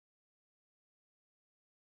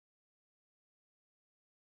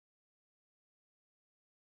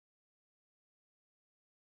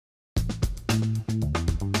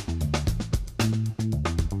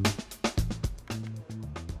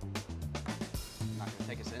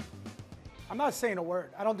I'm not saying a word.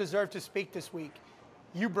 I don't deserve to speak this week.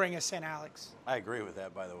 You bring us in, Alex. I agree with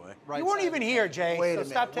that, by the way. Right, you weren't even here, Jay, so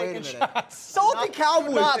stop taking shots. Don't the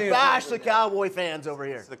Cowboys not bash the Cowboy fans over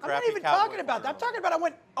here. I'm not even talking about that. I'm talking about I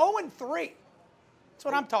went 0-3. That's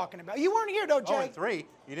what I'm talking about. You weren't here, though, Jay. 0-3?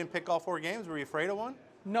 You didn't pick all 4 games? Were you afraid of one?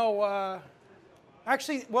 No.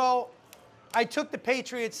 Actually, well, I took the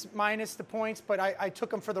Patriots minus the points, but I took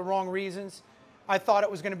them for the wrong reasons. I thought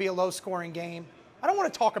it was going to be a low-scoring game. I don't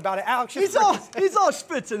want to talk about it, Alex. He's all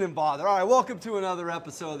spitzing and bother. All right, welcome to another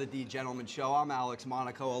episode of the DeGentlemen Show. I'm Alex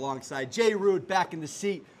Monaco alongside Jay Rood back in the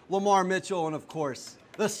seat, Lamar Mitchell, and of course,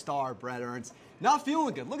 the star, Bret Ernst. Not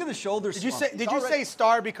feeling good. Look at the shoulders. Did you say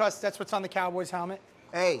star because that's what's on the Cowboys helmet?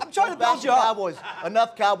 Hey, I'm trying to build you up. Cowboys.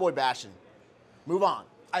 Enough Cowboy bashing. Move on.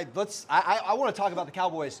 I want to talk about the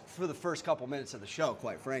Cowboys for the first couple minutes of the show,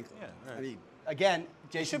 quite frankly. Yeah, right. I mean, again,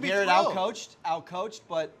 Jason Garrett outcoached,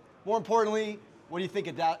 but more importantly, what do you think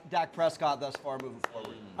of Dak Prescott thus far moving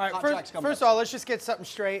forward? All right, first of all, let's just get something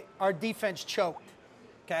straight. Our defense choked,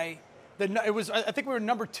 okay? I think we were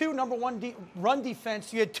number 1 run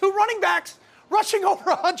defense. You had 2 running backs rushing over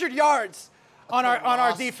 100 yards on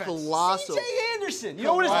our defense. Colossal. C.J. Anderson. You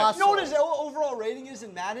know what his overall rating is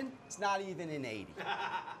in Madden? It's not even an 80.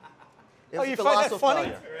 Oh, you find that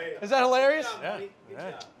funny? Is that hilarious?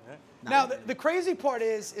 Yeah. Now, the crazy part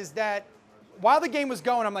is that while the game was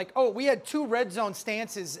going, I'm like, oh, we had 2 red zone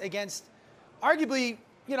stances against arguably,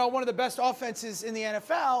 one of the best offenses in the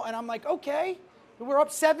NFL. And I'm like, okay, we're up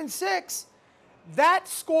 7-6. That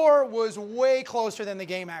score was way closer than the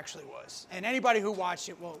game actually was. And anybody who watched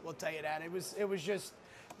it will tell you that. It was just,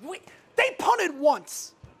 they punted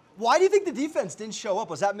once. Why do you think the defense didn't show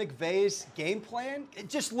up? Was that McVay's game plan? It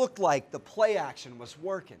just looked like the play action was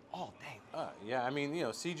working all day. Yeah, I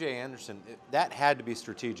mean, C.J. Anderson, that had to be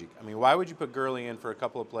strategic. I mean, why would you put Gurley in for a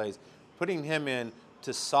couple of plays? Putting him in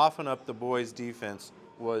to soften up the boys' defense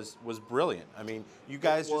was brilliant. I mean, you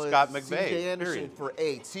guys just got McVay, C.J. Anderson for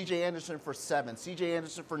 8, C.J. Anderson for 7, C.J.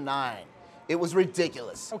 Anderson for 9. It was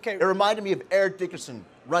ridiculous. Okay. It reminded me of Eric Dickerson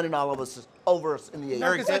running all of us over us in the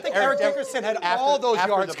 80s. Because I think Eric Dickerson had all those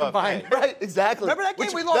yards combined. Right, exactly. Remember that game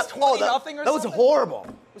we lost 20-0 or something? That was horrible.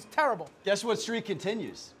 It was terrible. Guess what streak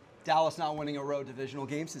continues? Dallas not winning a road divisional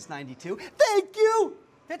game since '92. Thank you.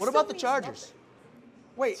 What about the Chargers?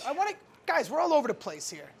 Wait, guys, we're all over the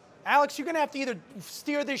place here. Alex, you're going to have to either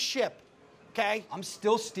steer this ship, okay? I'm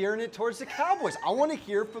still steering it towards the Cowboys. I want to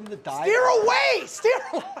hear from the dive. Steer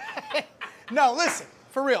away. No, listen,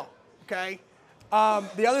 for real, okay?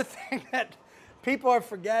 The other thing that people are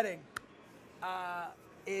forgetting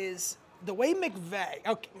is the way McVay.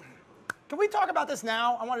 Okay, can we talk about this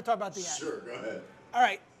now? I want to talk about the end. Sure, go ahead. All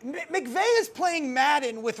right, McVay is playing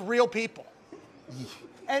Madden with real people.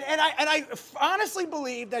 And I honestly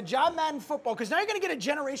believe that John Madden football, because now you're going to get a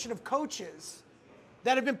generation of coaches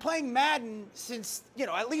that have been playing Madden since,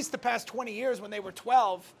 at least the past 20 years when they were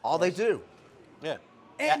 12. All they do. Yeah.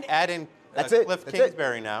 And add in that's it. Cliff That's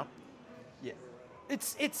Kingsbury now. Yeah.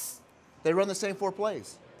 It's. They run the same 4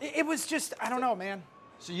 plays. It was just, I don't know, man.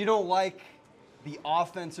 So you don't like the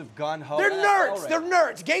offensive gun-ho? They're nerds. They're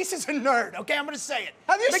nerds. Gase is a nerd. Okay, I'm going to say it.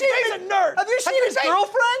 Have you McVay's a nerd. Have you seen his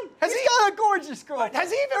girlfriend? Has He's got a gorgeous girlfriend.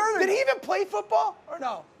 Did he even play football or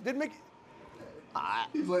no? I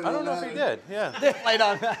don't know if he did. Yeah. Played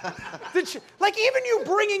on even you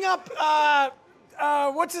bringing up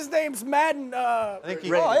what's his name's Madden? I think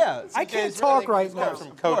he. Oh yeah. I can't talk right now.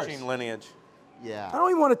 From coaching lineage. Yeah. I don't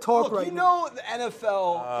even want to talk right now. The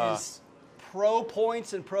NFL is pro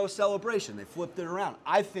points and pro celebration. They flipped it around.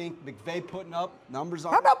 I think McVay putting up numbers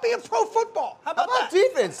on. How about being pro football? How about that?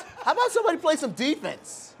 Defense? How about somebody play some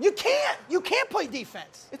defense? You can't. You can't play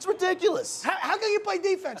defense. It's ridiculous. How can you play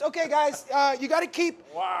defense? Okay, guys, you got to keep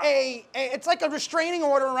it's like a restraining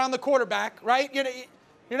order around the quarterback, right? You're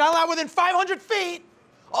not allowed within 500 feet.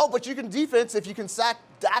 Oh, but you can defense if you can sack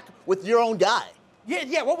Dak with your own guy.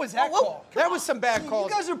 Yeah, what was that call? That was some bad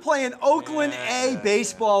calls. You guys are playing Oakland A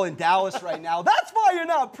baseball in Dallas right now. That's why you're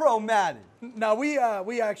not pro Madden. No, we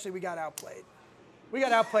got outplayed. We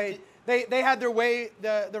got outplayed. They had their way.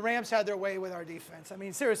 The Rams had their way with our defense. I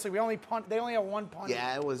mean, seriously, they only had one punt.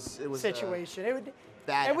 Yeah, it was situation.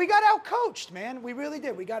 bad. And we got outcoached, man. We really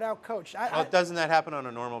did. We got outcoached. Doesn't that happen on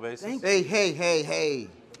a normal basis? Hey.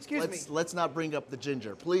 Excuse me. Let's not bring up the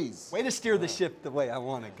ginger, please. Way to steer the ship the way I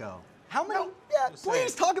want to go. How many? No. Yeah,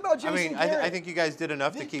 please talk about Jason Garrett. I think you guys did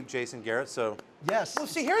enough to keep Jason Garrett, so. Yes. Well,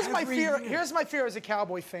 see, here's my fear. Here's my fear as a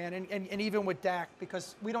Cowboy fan, and even with Dak,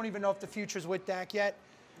 because we don't even know if the future's with Dak yet.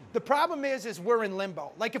 The problem is we're in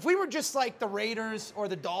limbo. Like, if we were just like the Raiders or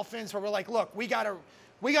the Dolphins, where we're like, look, we gotta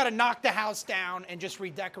knock the house down and just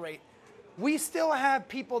redecorate. We still have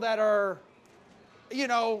people that are you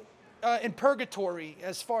know, in purgatory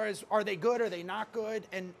as far as are they good, are they not good,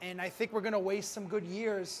 and I think we're going to waste some good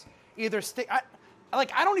years. Either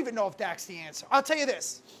I don't even know if Dak's the answer. I'll tell you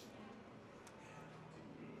this.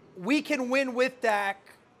 We can win with Dak,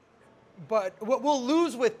 but we'll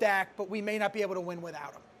lose with Dak, but we may not be able to win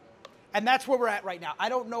without him. And that's where we're at right now. I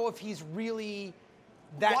don't know if he's really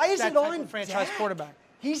that, Why is that it type on of franchise Dak? quarterback.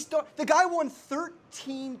 The guy won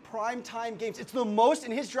 13 primetime games. It's the most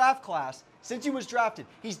in his draft class since he was drafted.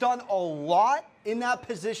 He's done a lot in that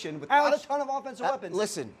position with not a ton of offensive weapons.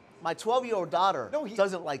 Listen, my 12-year-old daughter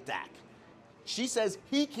doesn't like Dak. She says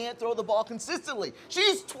he can't throw the ball consistently.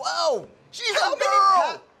 She's 12. She's a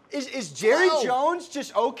girl. Is Jerry Jones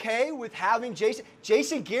just okay with having Jason?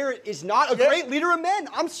 Jason Garrett is not a great leader of men.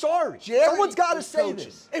 I'm sorry. Someone's got to say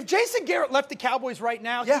this. If Jason Garrett left the Cowboys right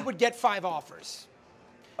now, he would get 5 offers.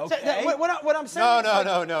 Okay. So, what I'm saying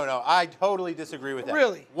No. I totally disagree with that.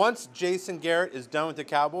 Really? Once Jason Garrett is done with the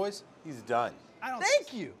Cowboys, he's done.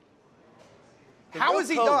 Thank you. How is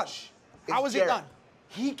he done? How is he done?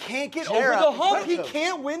 He can't get over the hump. He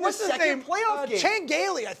can't win the What's his second name? playoff game. Chan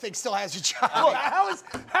Gailey, I think, still has a job.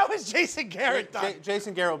 How is Jason Garrett done?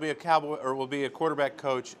 Jason Garrett will be a Cowboy or will be a quarterback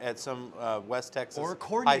coach at some West Texas Or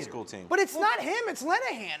a high school team. But it's not him. It's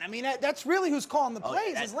Linehan. I mean, that's really who's calling the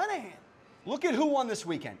plays. Is Linehan. Look at who won this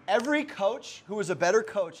weekend. Every coach who was a better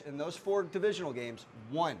coach in those 4 divisional games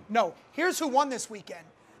won. No, here's who won this weekend.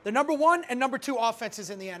 The number 1 and number 2 offenses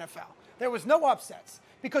in the NFL. There was no upsets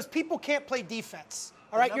because people can't play defense.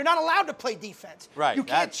 All right, you're not allowed to play defense. Right, You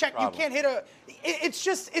can't that's check. the problem. You can't hit a.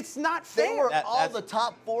 It's not fair. They were all the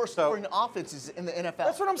top 4 scoring offenses in the NFL.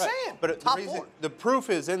 That's what I'm saying. But Top 4. the proof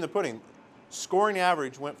is in the pudding. Scoring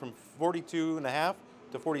average went from 42.5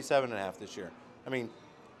 to 47.5 this year. I mean,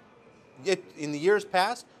 in the years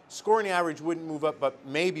past, scoring average wouldn't move up, but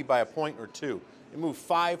maybe by a point or 2. It moved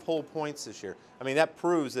 5 whole points this year. I mean, that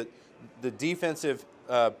proves that the defensive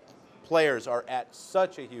players are at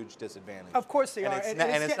such a huge disadvantage. Of course they are. It's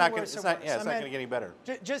and it's not going to get any better.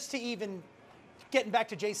 Just to even getting back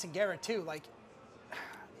to Jason Garrett too, like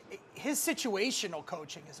his situational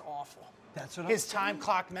coaching is awful. That's what his time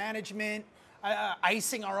clock management,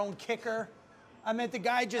 icing our own kicker. I mean, the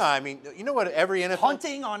guy just. I mean, you know what? Every NFL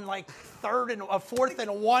punting on like 4th and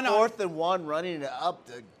 1. 4th and 1, running it up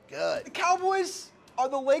to good. The Cowboys are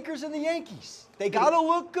the Lakers and the Yankees. They got to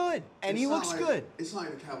look good, and he looks good. It's not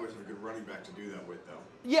like the Cowboys have a good running back to do that with, though.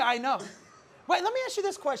 Yeah, I know. Wait, let me ask you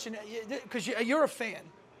this question, because you're a fan.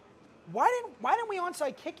 Why didn't we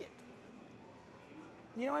onside kick it?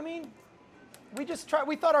 You know what I mean? We just tried.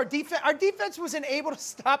 We thought our defense wasn't able to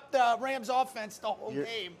stop the Rams' offense the whole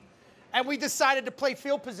game, and we decided to play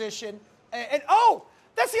field position. And oh,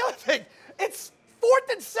 that's the other thing. It's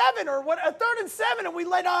 4th and 7 or what? 3rd and 7, and we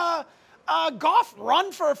let Goff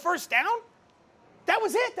run for a first down. That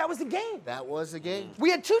was it. That was the game. That was the game.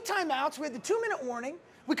 We had 2 timeouts. We had the 2-minute warning.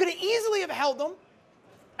 We could have easily have held them.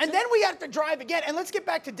 And then we had to drive again. And let's get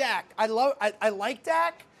back to Dak. I like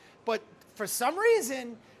Dak, but for some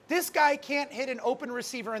reason, this guy can't hit an open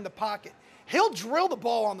receiver in the pocket. He'll drill the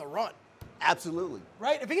ball on the run. Absolutely.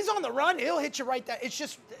 Right? If he's on the run, he'll hit you right there. It's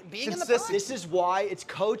just being in the pocket. This is why it's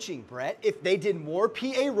coaching, Brett. If they did more PA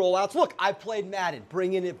rollouts, look, I played Madden,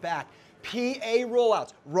 bringing it back. PA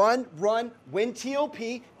rollouts. Run, win TOP,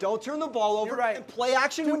 don't turn the ball over, You're right. and play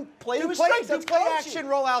action, play to his play strengths. That's play coaching. action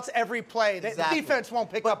rollouts every play. Exactly. The defense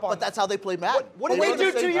won't pick up on But that's how they play Madden. What did they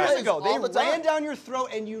do 2 years ago? They all the time. ran down your throat,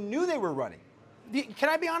 and you knew they were running. Can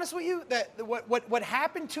I be honest with you? That what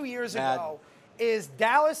happened 2 years ago is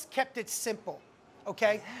Dallas kept it simple.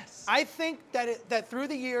 Okay? Yes. I think that through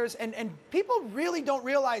the years, and people really don't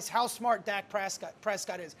realize how smart Dak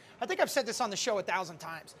Prescott is. I think I've said this on the show 1,000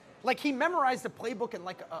 times. Like, he memorized the playbook in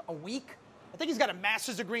like a week. I think he's got a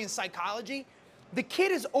master's degree in psychology. The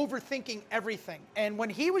kid is overthinking everything. And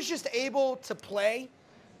when he was just able to play,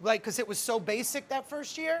 like, because it was so basic that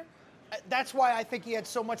first year, that's why I think he had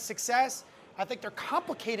so much success. I think they're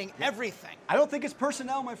complicating everything. I don't think it's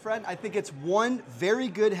personnel, my friend. I think it's one very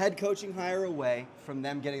good head coaching hire away from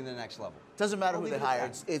them getting to the next level. Doesn't matter who they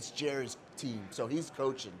hire. It's Jerry's team, so he's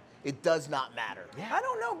coaching. It does not matter. Yeah. I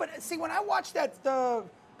don't know, but see, when I watched that the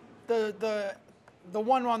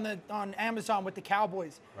one on Amazon with the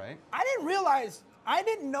Cowboys, right? I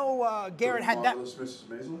didn't know Garrett had that.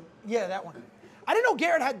 Yeah, that one. I didn't know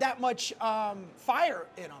Garrett had that much fire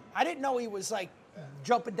in him. I didn't know he was like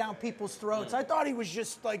jumping down people's throats. I thought he was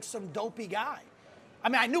just like some dopey guy. I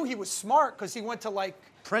mean, I knew he was smart because he went to like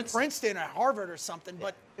Princeton or Harvard or something.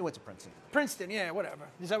 But he went to Princeton. Princeton, yeah, whatever.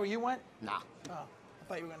 Is that where you went? Nah. Oh, I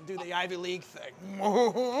thought you were going to do the Ivy League thing.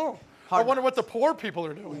 I wonder what the poor people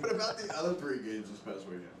are doing. What about the other 3 games this past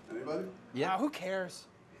weekend? Anybody? Yeah. Who cares?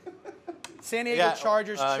 San Diego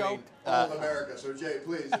Chargers choked. All of America. So Jay,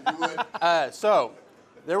 please, if you would. So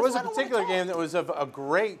there was a I don't wanna particular talk. game that was of a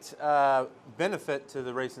great benefit to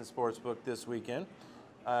the Racing Sportsbook this weekend.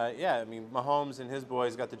 I mean, Mahomes and his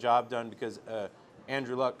boys got the job done because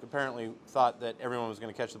Andrew Luck apparently thought that everyone was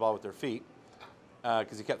going to catch the ball with their feet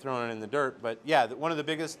because he kept throwing it in the dirt. But yeah, one of the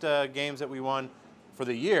biggest games that we won for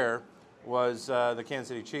the year was the Kansas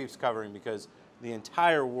City Chiefs covering because the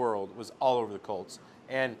entire world was all over the Colts.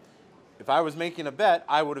 And if I was making a bet,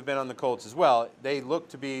 I would have been on the Colts as well. They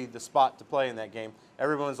looked to be the spot to play in that game.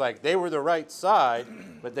 Everyone's like, they were the right side,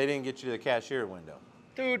 but they didn't get you to the cashier window.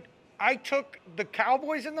 Dude, I took the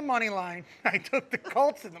Cowboys in the money line. I took the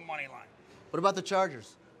Colts in the money line. What about the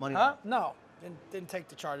Chargers? Money Huh? line. No. Didn't take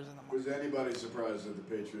the Chargers in the money. Was anybody surprised that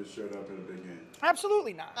the Patriots showed up in a big game?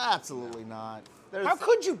 Absolutely not. Absolutely not. They're How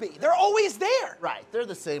could you be? They're always there. Right. They're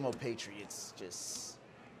the same old Patriots. Just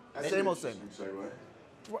That's same an old same. interesting segue.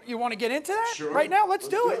 You want to get into that? Sure. Right now? Let's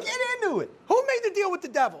Let's do do it. it. Get into it. Who made the deal with the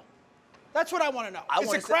devil? That's what I want to know. Is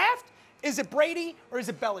wanna it say- Kraft? Is it Brady? Or is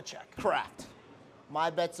it Belichick? Kraft. My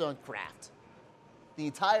bet's on Kraft. The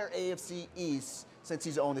entire AFC East, since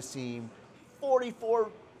he's owned this team,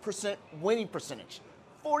 44% winning percentage.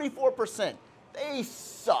 44%. They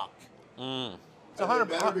suck. Are they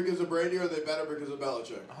better because of Brady or are they better because of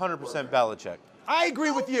Belichick? 100% Belichick. I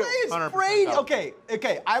agree with you. It's 100% Brady. Belichick.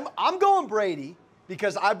 Okay. I'm going Brady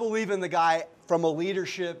because I believe in the guy from a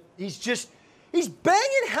leadership. He's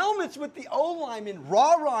banging helmets with the O-lineman,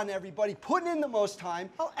 rah-rahing everybody, putting in the most time.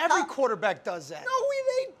 Well, every quarterback does that. No,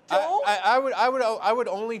 they don't. I would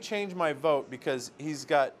only change my vote because he's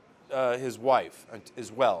got his wife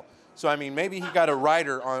as well. So I mean, maybe he got a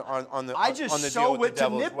rider on the I just on the so deal with with the to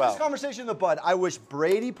devil nip as well. this conversation in the bud. I wish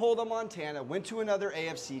Brady pulled a Montana, went to another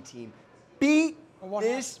AFC team, beat what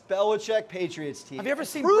this Belichick Patriots team. Have you ever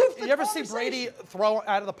seen Prove Brady, the you ever see Brady conversation. throw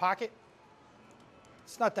out of the pocket?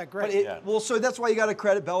 It's not that great. But well, so that's why you got to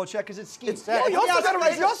credit Belichick because it's scheme. Well, you Yeah,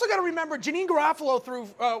 also got to remember, Janine Garofalo threw.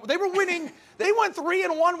 They were winning. They went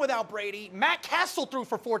 3-1 without Brady. Matt Castle threw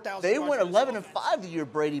for 4,000. They yards went in his 11-5 offense. the year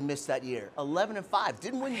Brady missed that year. 11-5.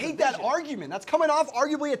 Didn't win. I the hate that division. argument. That's coming off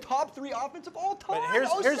arguably a top 3 offense of all time.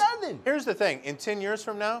 But 07. here's the thing. In 10 years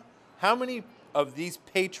from now, how many of these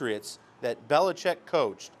Patriots that Belichick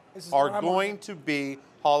coached This is are where I'm going to be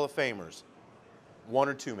Hall of Famers? 1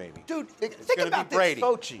 or 2 maybe. Dude, It's think gonna about be this. Brady.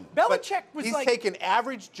 Coaching. But Belichick was he's like taken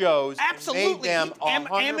average Joes absolutely. and made them He-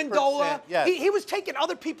 100%. Amendola. Yes. He was taking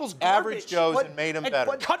other people's garbage. Average Joes and made them better.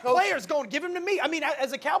 But cut players going, give him to me. I mean,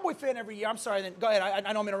 as a Cowboy fan every year, I'm sorry, then go ahead. I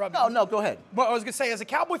don't mean to interrupt you. No, go ahead. But I was going to say, as a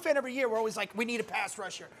Cowboy fan every year, we're always like, we need a pass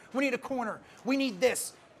rusher. We need a corner. We need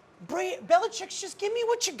this. Belichick's just give me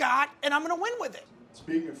what you got, and I'm going to win with it.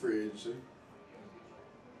 Speaking of free agency,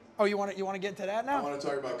 Oh, you want to get into that I now? want to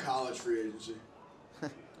talk about college free agency.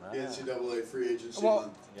 The NCAA free agency Well,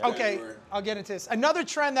 month. okay, January. I'll get into this. Another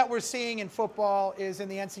trend that we're seeing in football is in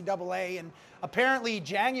the NCAA, and apparently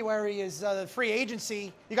January is the free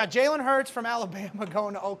agency. You got Jalen Hurts from Alabama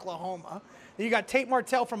going to Oklahoma. Then you got Tate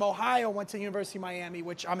Martell from Ohio, went to the University of Miami,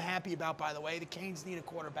 which I'm happy about, by the way. The Canes need a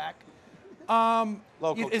quarterback.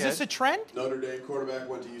 Local Is this kid. a trend? Notre Dame quarterback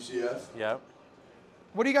went to UCF. Yeah.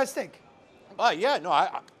 What do you guys think? Yeah, no,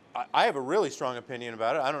 I have a really strong opinion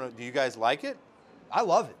about it. I don't know. Do you guys like it? I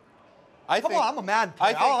love it. Come on, I'm a mad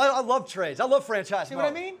player. I love trades. I love franchise. See what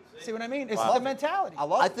I mean? See what I mean? It's Wow. the mentality. I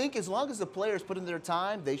love I it. think as long as the players put in their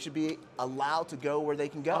time, they should be allowed to go where they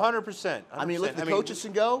can go. 100%. I mean, if the coaches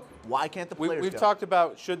can go, why can't the players We've go? talked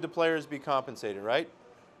about should the players be compensated, right?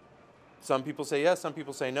 Some people say yes, some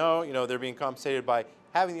people say no. You know, they're being compensated by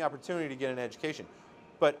having the opportunity to get an education.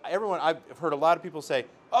 But I've heard a lot of people say,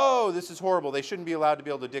 oh, this is horrible. They shouldn't be allowed to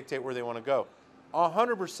be able to dictate where they want to go.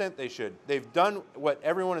 100% they should. They've done what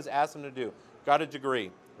everyone has asked them to do, got a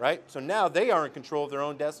degree, right? So now they are in control of their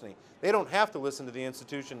own destiny. They don't have to listen to the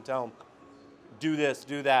institution and tell them, do this,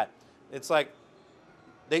 do that. It's like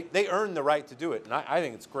they earn the right to do it, and I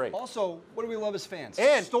think it's great. Also, what do we love as fans?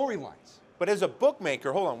 And- storylines. But as a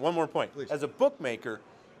bookmaker, hold on, one more point. Please. As a bookmaker,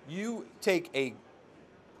 you take a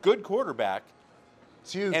good quarterback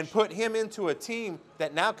It's huge. and put him into a team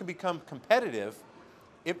that now can become competitive.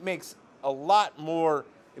 It makes a lot more,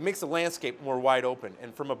 it makes the landscape more wide open.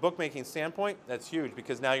 And from a bookmaking standpoint, that's huge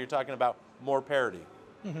because now you're talking about more parity.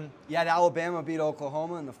 You had Alabama beat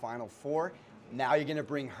Oklahoma in the Final Four. Now you're going to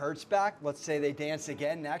bring Hurts back. Let's say they dance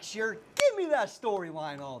again next year. Give me that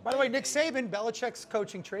storyline all day. By the way, Nick Saban, Belichick's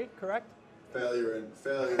coaching tree, correct? Failure in the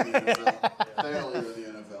NFL. Failure in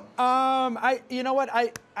the NFL. You know what?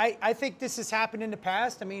 I think this has happened in the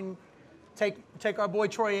past. I mean, Take our boy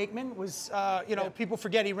Troy Aikman. Was people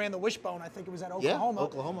forget he ran the wishbone. I think it was at Oklahoma. Yeah,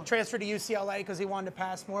 Oklahoma. Transferred to UCLA because he wanted to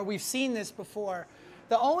pass more. We've seen this before.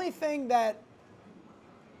 The only thing that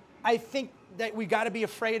I think that we got to be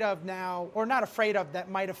afraid of now, or not afraid of, that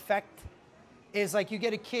might affect, is like you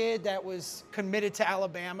get a kid that was committed to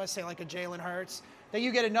Alabama, say like a Jalen Hurts. Then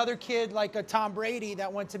you get another kid like a Tom Brady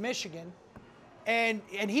that went to Michigan, and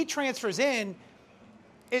he transfers in.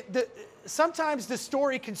 Sometimes the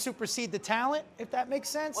story can supersede the talent, if that makes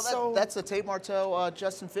sense. Well, that's the Tate Martell,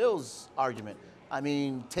 Justin Fields argument. I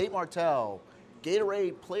mean, Tate Martell,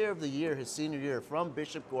 Gatorade Player of the Year his senior year from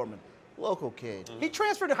Bishop Gorman, local kid. He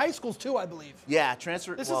transferred to high schools too, I believe. Yeah,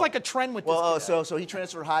 transferred. This is like a trend with this kid. So he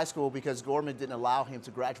transferred high school because Gorman didn't allow him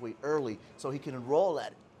to graduate early, so he can enroll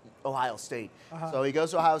at Ohio State. So he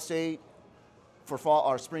goes to Ohio State for fall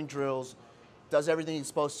or spring drills, does everything he's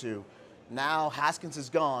supposed to. Now Haskins is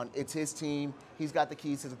gone. It's his team. He's got the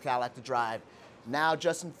keys to the Cadillac to drive. Now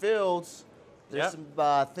Justin Fields, there's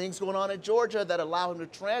some things going on at Georgia that allow him to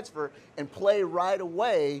transfer and play right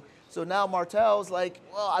away. So now Martell's like,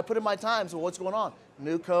 well, I put in my time, so what's going on?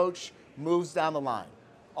 New coach, moves down the line.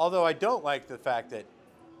 Although I don't like the fact that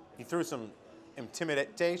he threw some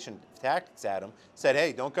intimidation tactics at him, said,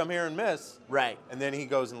 hey, don't come here and miss. Right. And then he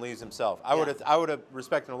goes and leaves himself. I would have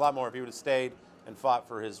respected him a lot more if he would have stayed and fought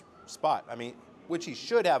for his spot. I mean, which he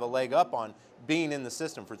should have a leg up on, being in the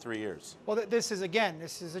system for 3 years. Well, this is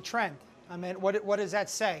a trend. I mean, what does that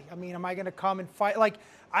say? I mean, am I going to come and fight? Like,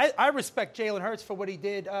 I respect Jalen Hurts for what he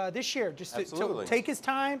did this year, just to take his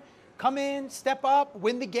time, come in, step up,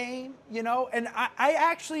 win the game, And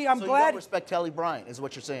I'm so glad. You don't respect Kelly Bryant, is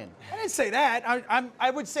what you're saying. I didn't say that.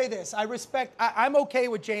 I would say this. I'm okay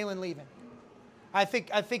with Jalen leaving. I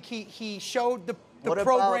think he showed the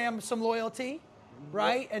program some loyalty,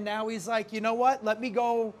 right? And now he's like, you know what? Let me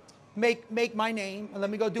go make my name, and let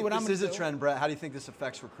me go do what I'm going to do. This is a trend, Bret. How do you think this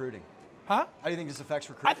affects recruiting? Huh? How do you think this affects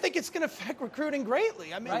recruiting? I think it's going to affect recruiting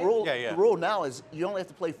greatly. I mean, The rule now is you only have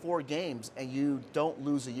to play 4 games and you don't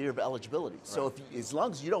lose a year of eligibility. Right. So as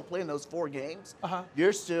long as you don't play in those 4 games,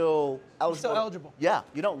 you're still eligible. Still eligible. Yeah,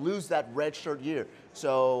 you don't lose that red shirt year.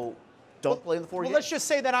 So don't play in the 4 games. Well, let's just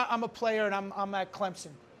say that I'm a player and I'm at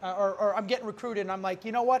Clemson, or I'm getting recruited, and I'm like,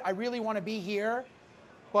 you know what? I really want to be here,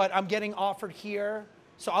 but I'm getting offered here.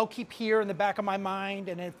 So I'll keep here in the back of my mind,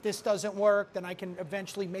 and if this doesn't work, then I can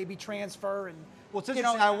eventually maybe transfer. And well, it's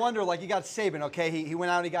interesting. I wonder, like, you got Saban, okay? He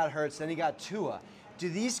went out and he got Hurts, then he got Tua. Do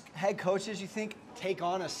these head coaches, you think, take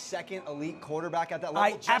on a second elite quarterback at that level?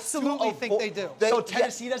 I absolutely think they do. So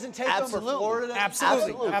Tennessee doesn't take them, or Florida doesn't?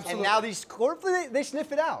 Absolutely. And now these they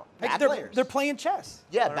sniff it out. They're playing chess.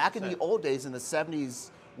 Yeah, 100%. Back in the old days in the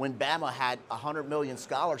 70s, when Bama had 100 million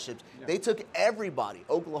scholarships, they took everybody.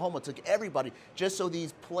 Oklahoma took everybody just so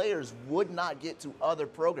these players would not get to other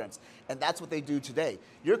programs. And that's what they do today.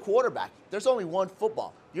 Your quarterback, there's only one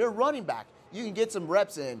football. Your running back, you can get some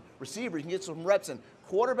reps in. Receiver, you can get some reps in.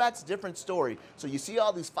 Quarterback's a different story. So you see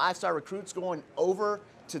all these 5-star recruits going over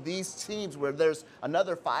to these teams where there's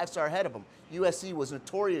another 5-star ahead of them. USC was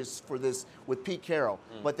notorious for this with Pete Carroll,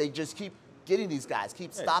 but they just keep getting these guys,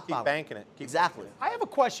 keep stopping. Keep banking it. Exactly. I have a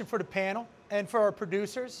question for the panel and for our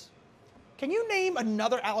producers. Can you name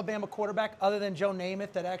another Alabama quarterback other than Joe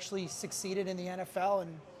Namath that actually succeeded in the NFL?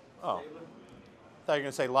 And I thought you were going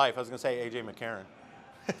to say life. I was going to say A.J. McCarron.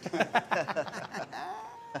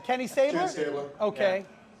 Kenny Stabler? Ken Stabler. Okay.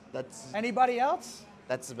 That's Anybody else?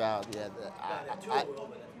 That's about,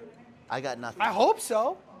 I got nothing. I hope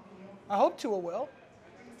so. I hope Tua will.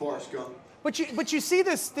 Forrest Gump. But you see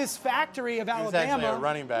this factory of He was Alabama. actually a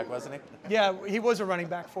running back, wasn't he? Yeah, he was a running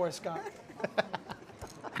back, Forrest Gump.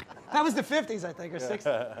 That was the 50s, I think, or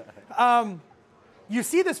 60s. You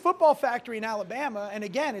see this football factory in Alabama, and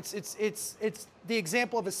again, it's the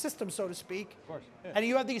example of a system, so to speak. Of course. Yeah. And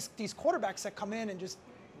you have these quarterbacks that come in and just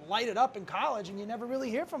light it up in college, and you never really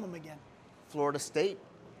hear from them again. Florida State.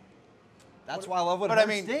 That's why I love what But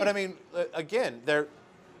Hurts did. Again,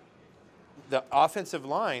 the offensive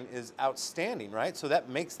line is outstanding, right? So that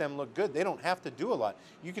makes them look good. They don't have to do a lot.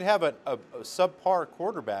 You can have a subpar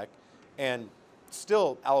quarterback, and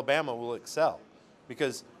still Alabama will excel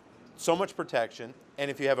because so much protection.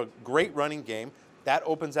 And if you have a great running game, that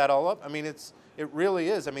opens that all up. I mean, it really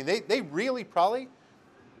is. I mean, they really probably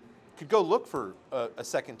could go look for a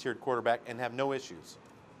second-tiered quarterback and have no issues.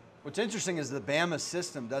 What's interesting is the Bama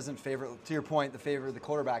system doesn't favor, to your point, favor the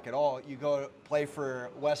quarterback at all. You go play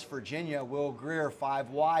for West Virginia, Will Grier,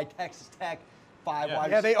 5 wide, Texas Tech, 5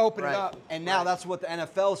 wide. Yeah, they open it up. And now that's what the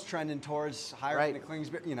NFL's trending towards, hiring the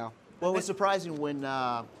Kingsbury, Well, it was surprising when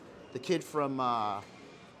the kid from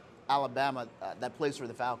Alabama that plays for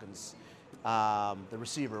the Falcons, the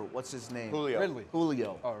receiver, what's his name? Julio. Ridley.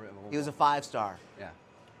 Julio. Oh, Ridley. He was a 5-star. Yeah.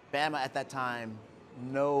 Bama at that time,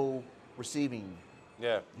 no receiving.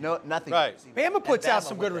 Yeah. No, nothing. Right. Bama And puts out Bama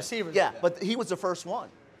some went good there. receivers. Yeah, but he was the first one.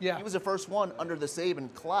 Yeah. He was the first one under the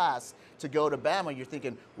Saban class to go to Bama. You're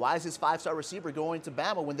thinking, why is this 5-star receiver going to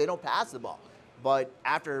Bama when they don't pass the ball? But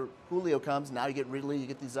after Julio comes, now you get Ridley, you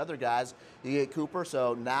get these other guys, you get Cooper,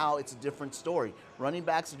 so now it's a different story. Running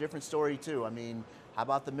back's a different story, too. I mean, how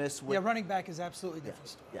about the miss with... Yeah, running back is absolutely different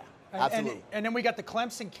story. Yeah, And- absolutely. And then we got the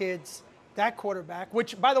Clemson kids, that quarterback,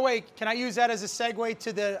 which, by the way, can I use that as a segue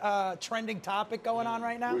to the trending topic going on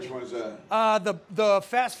right now? Which one is that? The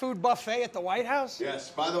fast food buffet at the White House? Yes.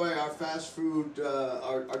 By the way, our fast food,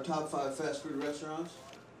 our top 5 fast food restaurants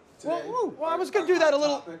today. Well, I was going to do that a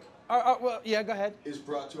little. Topic Well, yeah, go ahead. is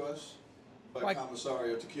brought to us by Like-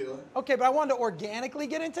 Commissario Tequila. Okay, but I wanted to organically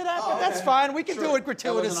get into that. Oh, but that's okay. fine. We can Sure. do it That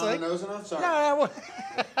gratuitously. wasn't on the nose enough? Sorry. No,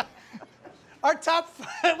 our top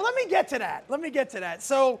 5. Let me get to that.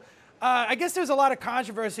 So, I guess there's a lot of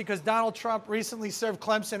controversy because Donald Trump recently served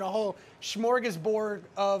Clemson a whole smorgasbord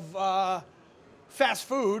of fast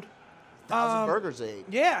food. 1,000 burgers they ate.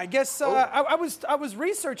 Yeah, I guess I was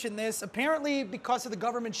researching this. Apparently, because of the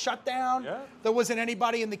government shutdown, there wasn't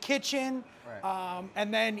anybody in the kitchen. Right.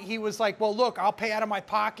 And then he was like, "Well, look, I'll pay out of my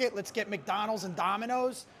pocket. Let's get McDonald's and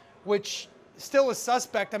Domino's," which still is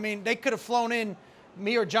suspect. I mean, they could have flown in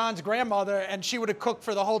me or John's grandmother, and she would have cooked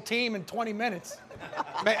for the whole team in 20 minutes,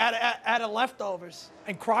 out of leftovers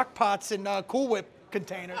and crock pots and Cool Whip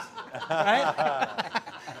containers. Right?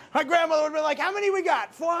 My grandmother would have been like, "How many we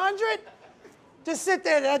got? 400? Just sit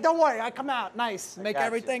there. Don't worry. I come out. Nice. Make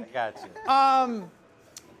everything." I got you.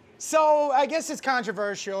 So I guess it's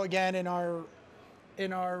controversial again in our,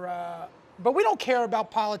 but we don't care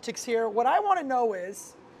about politics here. What I want to know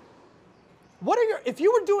is, if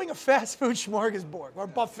you were doing a fast food smorgasbord or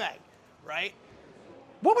buffet, right?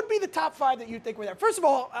 What would be the top 5 that you think were there? First of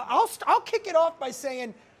all, I'll kick it off by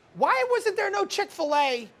saying, why wasn't there no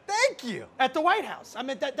Chick-fil-A? Thank you. At the White House? I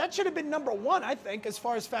mean, that should have been number 1, I think, as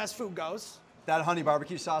far as fast food goes. That honey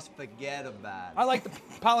barbecue sauce, forget about it. I like the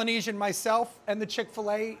Polynesian myself, and the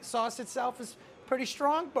Chick-fil-A sauce itself is pretty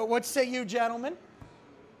strong. But what say you, gentlemen?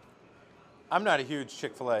 I'm not a huge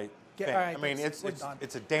Chick-fil-A Yeah, fan. all right, I mean, we're done.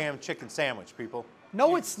 it's a damn chicken sandwich, people.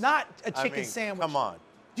 No, it's not a I chicken mean, sandwich. Come on.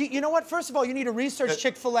 You know what? First of all, you need to research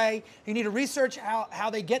Chick-fil-A. You need to research how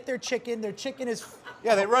they get their chicken. Their chicken is...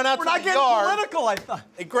 Yeah, they run out We're to not the getting yard. political, I thought.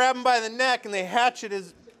 They grab him by the neck and they hatchet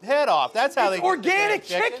his head off. That's how they It's get the organic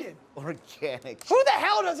damn chicken. Organic. Who the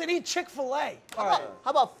hell doesn't eat Chick-fil-A? How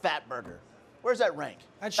about Fat Burger? Where's that rank?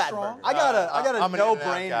 That's Fat strong. Burger. I got a I'm an In-N-Out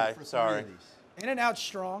guy, no-brainer for sorry. some of these. In-N-Out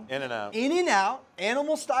strong. In-N-Out. In-N-Out,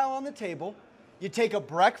 animal style on the table. You take a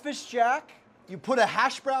breakfast jack, you put a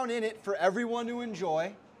hash brown in it for everyone to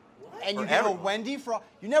enjoy, and you For get everyone? a Wendy fry.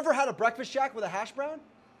 You never had a breakfast jack with a hash brown?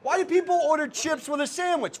 Why do people order chips with a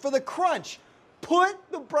sandwich for the crunch? Put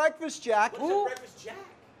the breakfast jack. Ooh, Breakfast Jack.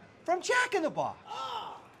 from Jack in the Box.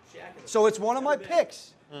 Jack in the So it's one of my Never been.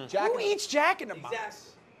 picks. Jack Who in the eats Jack in the Box? Exactly.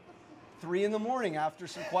 3 in the morning after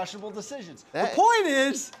some questionable decisions. Hey. The point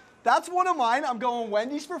is, that's one of mine. I'm going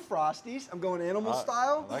Wendy's for Frosties. I'm going animal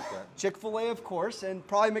style. I like that. Chick-fil-A, of course, and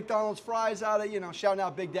probably McDonald's fries out of, shouting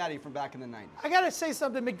out Big Daddy from back in the 90s. I gotta say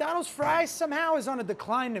something. McDonald's fries somehow is on a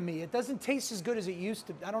decline to me. It doesn't taste as good as it used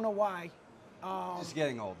to. I don't know why. Just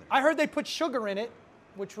getting older. I heard they put sugar in it,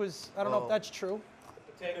 which was, I don't know if that's true.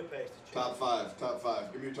 Potato paste. Top 5. Top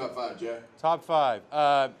 5. Give me your top 5, Jay. Top 5.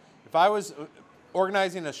 If I was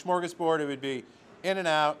organizing a smorgasbord, it would be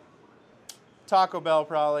In-N-Out, Taco Bell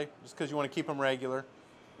probably, just because you want to keep them regular.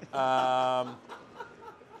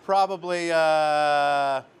 Probably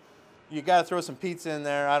you got to throw some pizza in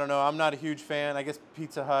there. I don't know. I'm not a huge fan. I guess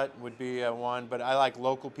Pizza Hut would be one, but I like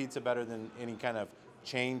local pizza better than any kind of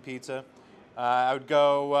chain pizza. I would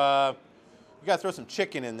go. You got to throw some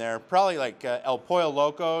chicken in there. Probably like El Pollo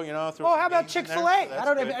Loco. Throw Oh, some how about beans in there. Chick-fil-A? That's I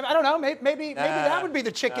don't good. know. Maybe that would be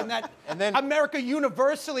the chicken nah. that And then- America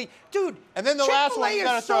universally, dude. And then the last one, you Chick-fil-A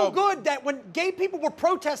gotta is so throw- good that when gay people were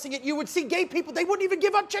protesting it, you would see gay people. They wouldn't even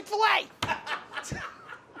give up Chick-fil-A.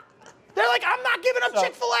 They're like, I'm not giving up So-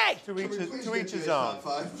 Chick-fil-A. To we each, please to get each to his your own. top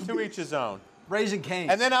 5? To each his own. Raising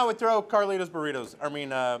Cane's. And then I would throw Carlitos burritos.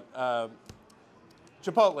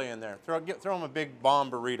 Chipotle in there. Throw them a big bomb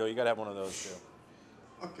burrito. You got to have one of those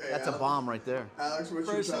too. Okay. That's a bomb right there. Alex, what's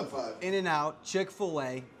your top 5? In-N-Out,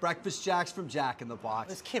 Chick-fil-A, breakfast jacks from Jack in the Box.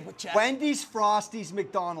 This kid with Jack. Wendy's, Frosties,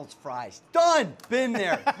 McDonald's fries. Done. Been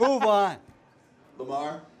there. Move on.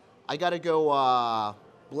 Lamar? I got to go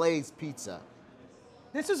Blaze Pizza.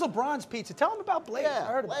 This is LeBron's Pizza. Tell him about Blaze. I Yeah,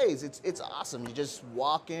 heard about Blaze. It's awesome. You just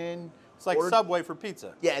walk in, It's like Order- Subway for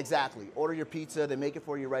pizza. Yeah, exactly. Order your pizza. They make it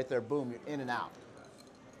for you right there. Boom, you're in and out.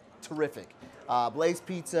 Terrific. Blaze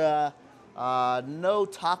Pizza, no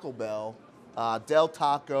Taco Bell, Del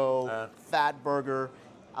Taco, Fat Burger.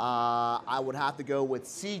 I would have to go with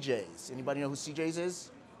CJ's. Anybody know who CJ's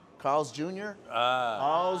is? Carl's Jr.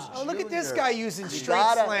 Carl's Jr. Oh, look at this guy using You straight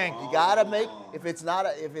gotta- slang. You gotta make if it's not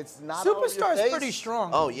all over your Superstar's face- pretty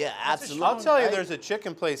strong. Oh yeah, absolutely. I'll tell you, Right? there's a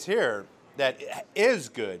chicken place here that is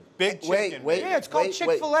good. Big chicken. Wait, Yeah, it's called wait,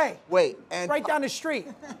 Chick-fil-A. Wait, and Right down the street.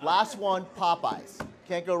 last one, Popeyes.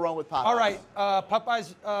 Can't go wrong with Popeyes. All right,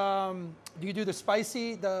 Popeyes. Do you do the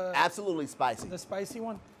spicy, Absolutely spicy. the spicy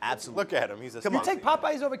one? Absolutely. Look at him. He's a Come You on. take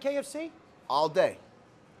Popeyes over KFC? All day.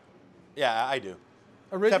 Yeah, I do.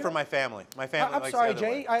 Original? Except for my family. My family I'm likes sorry, the other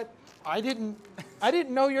Jay. way. I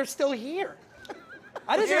didn't know you're still here.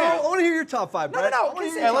 I didn't I know. want to hear your top 5, No, Brett. no, I no. wanna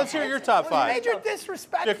hear Yeah, let's hear your top You 5. made your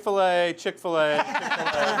disrespect. Chick-fil-A, Chick-fil-A,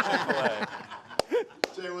 Chick-fil-A, Chick-fil-A.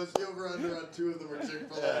 Jay, what's the over-under on 2 of them are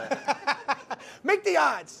Chick-fil-A? Make the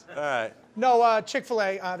odds. All right. No,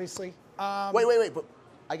 Chick-fil-A, obviously. Wait. But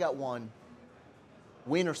I got one.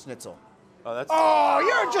 Wiener Schnitzel. Oh, that's. Oh,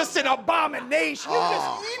 you're just an abomination. You're just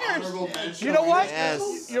Honorable mention. You know what?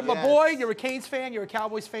 Yes. You're my Yes. boy. You're a Canes fan. You're a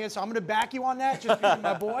Cowboys fan. So I'm going to back you on that just because you're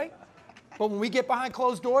my boy. But when we get behind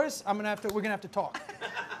closed doors, we're gonna have to talk.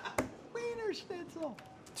 Wiener Schnitzel.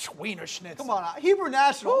 Wiener Schnitzel. Come on, Hebrew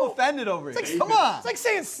National. I'm offended over here. Come on. It's like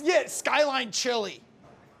saying Skyline Chili.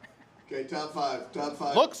 Okay, top 5. Top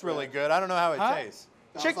 5. Looks really good. I don't know how it Huh? tastes.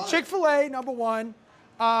 Top 5. Chick-fil-A, number 1.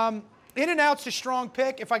 In-N-Out's a strong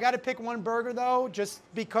pick. If I got to pick one burger, though, just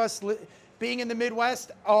because being in the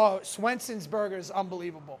Midwest, Swenson's burger is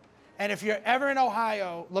unbelievable. And if you're ever in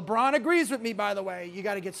Ohio, LeBron agrees with me, by the way, you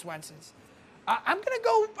got to get Swenson's. I'm going to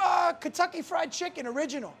go Kentucky Fried Chicken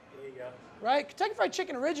Original. There you go. Right? Kentucky Fried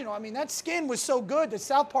Chicken Original. I mean, that skin was so good that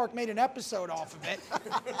South Park made an episode off of it.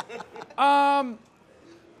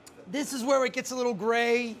 This is where it gets a little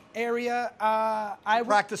gray area.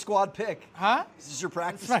 Practice squad pick. Huh? This is your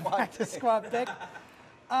practice My squad practice pick. squad pick.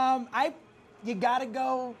 You gotta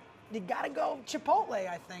go Chipotle,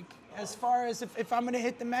 I think, as far as if I'm gonna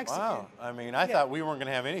hit the Mexican. Wow. I mean, I thought we weren't going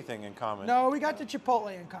to have anything in common. No, we got the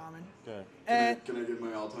Chipotle in common. Okay. And Can I get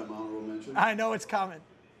my all-time honorable mention? I know it's coming.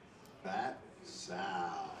 Fat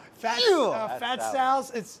Sal. Fat Fat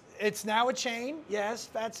Sal's, it's now a chain. Yes,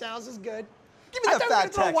 Fat Sal's is good. Give me I that thought we were fat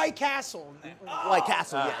gonna throw text. White Castle in there. White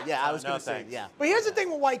Castle, yeah. I was no going to say, thanks. yeah. But here's the thing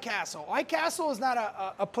with White Castle. White Castle is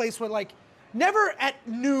not a place where, like, never at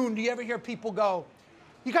noon do you ever hear people go,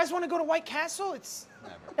 you guys want to go to White Castle?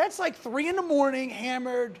 That's like 3 in the morning,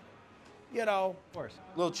 hammered, you know. Of course.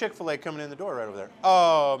 Little Chick-fil-A coming in the door right over there.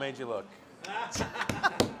 Oh, made you look.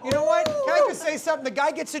 You know what? Can I just say something? The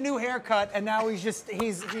guy gets a new haircut, and now he's just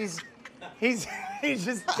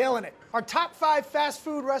killing it. Our top 5 fast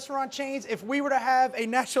food restaurant chains. If we were to have a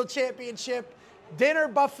national championship dinner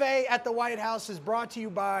buffet at the White House, is brought to you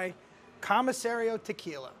by Commissario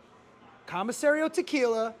Tequila. Commissario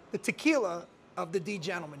Tequila, the tequila of the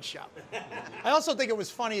DeGentlemen Show. I also think it was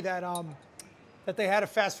funny that that they had a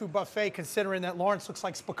fast food buffet, considering that Lawrence looks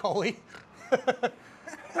like Spicoli. Remember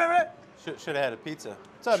that? Should have had a pizza.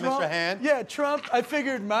 What's up, Trump- Mr. Hand? Yeah, Trump, I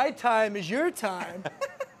figured my time is your time.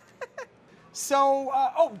 So,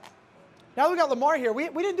 now we got Lamar here. We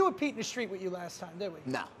didn't do a Pete in the street with you last time, did we?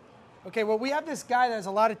 No. Okay, well, we have this guy that has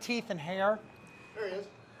a lot of teeth and hair. There he is.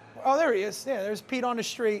 Oh, there he is. Yeah, there's Pete on the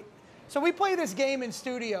street. So we play this game in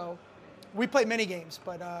studio. We play many games,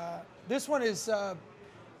 but this one is,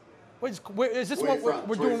 is this Where what you we're from?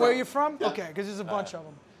 doing? Where you Where from? you're from? Yeah. Okay, because there's a bunch of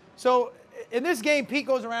them. So in this game, Pete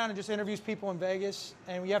goes around and just interviews people in Vegas,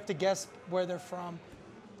 and we have to guess where they're from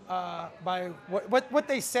by what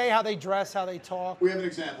they say, how they dress, how they talk. We have an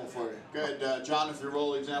example for you. Go ahead, John, if you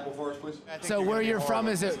roll the example for us, please. So where you're from,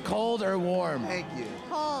 is it cold or warm? Thank you.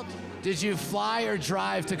 Cold. Did you fly or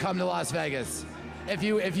drive to come to Las Vegas? If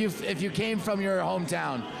you came from your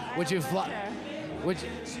hometown, would you fly? Would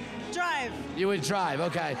Drive. you would drive?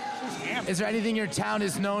 Okay. Is there anything your town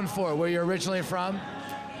is known for? Where you're originally from?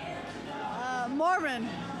 Mormon.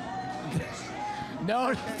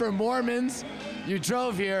 Known for Mormons. You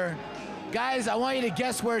drove here, guys. I want you to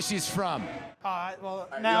guess where she's from. All right, well,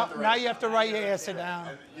 you now have to write- you have to write your answer down.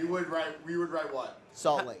 And we would write what?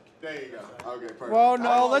 Salt Lake. There you go. Okay, perfect. Well,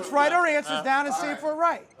 no, let's write our answers down and see if we're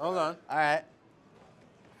right. Hold on. All right.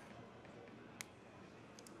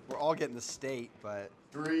 We're all getting the state, but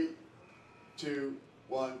 3, 2,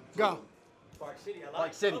 1. Go. Park City. I like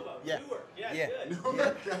Park City, Provo, yeah. Newark. Yeah, Yeah.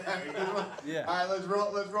 good. Yeah. All right, let's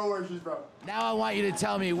roll where she's from. Now I want you to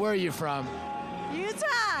tell me where you're from.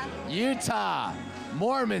 Utah. Utah.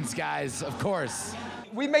 Mormons, guys, of course.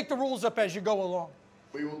 we make the rules up as you go along.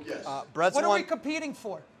 We will guess. Brett's What are one. we competing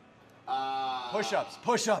for? Push-ups.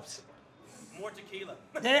 Push-ups. More tequila.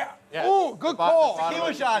 Yeah. Yeah. Ooh, good Bottle call. of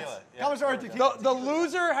Tequila shots. tequila, yeah. Commissary tequila. The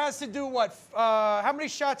loser has to do what? How many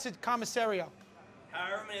shots at Commissario?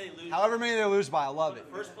 However many they lose. However many they lose by, I love it.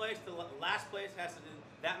 First place to last place has to do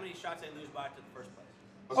that many shots they lose by to the first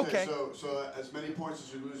place. Okay. So as many points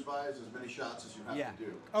as you lose by is as many shots as you have to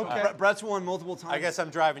do. Okay. Brett's won multiple times. I guess I'm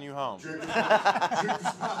driving you home. Drink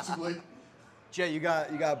responsibly. Jay, you got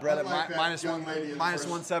Brett at Unlike that minus young lady in the minus first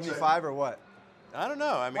 175 or what? I don't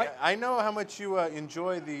know. I mean, I know how much you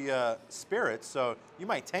enjoy the spirits, so you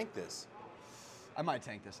might tank this. I might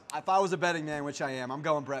tank this. If I was a betting man, which I am, I'm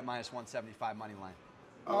going Brett minus 175 money line.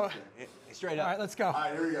 Okay. Straight All up. right, let's go. All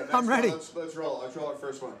right, here we go. Next I'm ready. one. Let's roll. Let's roll our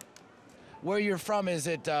first one. Where you're from, is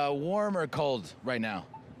it warm or cold right now?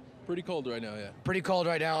 Pretty cold right now, yeah. Pretty cold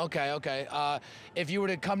right now. Okay, okay. If you were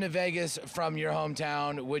to come to Vegas from your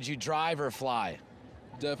hometown, would you drive or fly?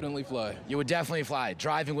 Definitely fly. You would definitely fly.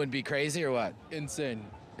 Driving would be crazy or what? Insane.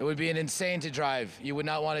 It would be an insane to drive. You would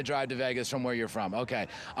not want to drive to Vegas from where you're from. Okay.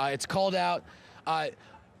 It's cold out.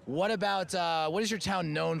 What about, what is your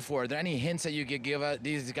town known for? Are there any hints that you could give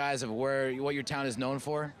these guys of what your town is known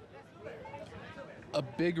for? A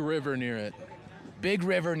big river near it. Big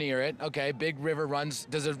river near it. Okay, big river runs.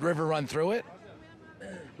 Does a river run through it?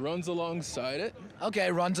 Runs alongside it. Okay,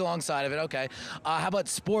 runs alongside of it. Okay. How about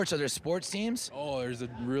sports? Are there sports teams? Oh, there's a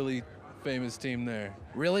really famous team there.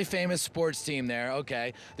 Really famous sports team there.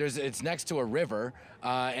 Okay. It's next to a river,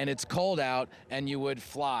 and it's cold out, and you would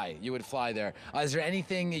fly. You would fly there. Is there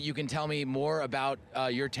anything that you can tell me more about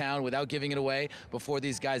your town without giving it away before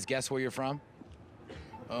these guys guess where you're from?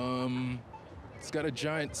 It's got a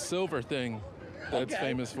giant silver thing that it's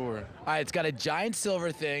famous for. All right, it's got a giant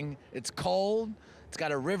silver thing. It's cold. It's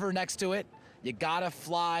got a river next to it. You gotta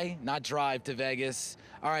fly, not drive to Vegas.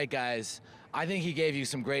 All right, guys. I think he gave you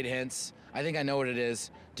some great hints. I think I know what it is.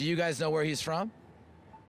 Do you guys know where he's from?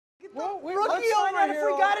 Well, Rookie let's find out over if we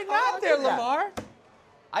here. got it Oh, out there, look at that. Lamar.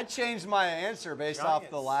 I changed my answer based Giant off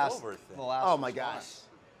the last. silver thing. Oh my gosh.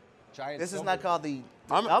 Giant This is silver. not called the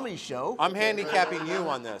I'm- Dummy Show. I'm handicapping you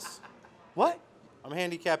on this. What? I'm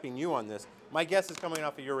handicapping you on this. My guess is coming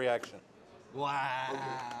off of your reaction. Wow.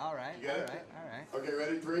 All right. You got it? All right. Okay,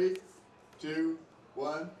 ready? 3, 2,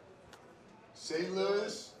 1. St.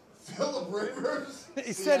 Louis, Phillip Rivers,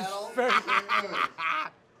 He said Seattle, very- St. Louis.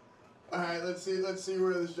 All right, let's see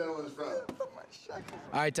where this gentleman is from.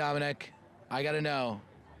 All right, Dominic. I gotta know.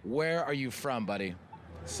 Where are you from, buddy?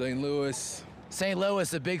 St. Louis. St. Louis,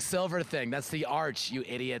 the big silver thing. That's the arch, you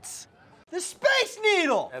idiots. The Space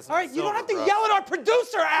Needle. That's All not right, you don't silver, have to bro. yell at our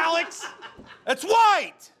producer, Alex. It's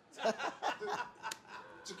white!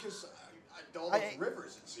 It's because all those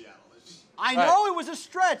rivers in Seattle. It's just, I know it was a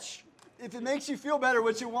stretch. If it makes you feel better,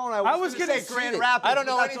 which it won't, I was gonna going to say see Grand it. Rapids. I don't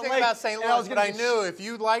know but that's a anything lake, about St. and I was Louis, but gonna I be- knew if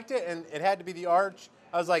you liked it and it had to be the arch,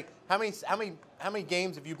 I was like, how many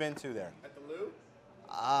games have you been to there? at the Lou?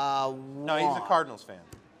 No, he's a Cardinals fan.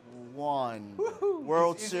 One.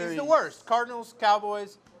 World Series. He's the worst. Cardinals,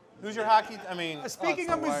 Cowboys. Who's your hockey? I mean, Speaking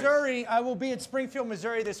the of worst. Missouri, I will be at Springfield,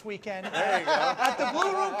 Missouri this weekend there you go. at the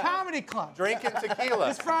Blue Room Comedy Club Drinking tequila.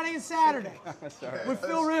 this Friday and Saturday with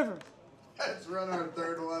Phil Rivers. Let's run our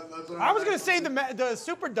third one. I was going to say the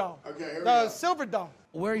Superdome, Okay, here we the go. Silver Dome.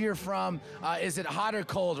 Where you're from, is it hot or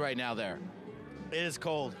cold right now there? It is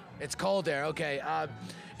cold. It's cold there. Okay.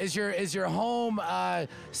 Is your home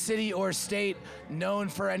city or state known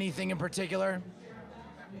for anything in particular?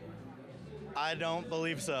 I don't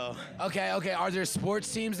believe so. Okay. Okay. Are there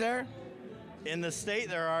sports teams there? In the state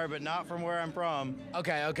there are, but not from where I'm from.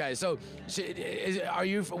 Okay. Okay. So, are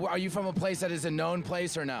you from a place that is a known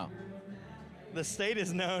place or no? The state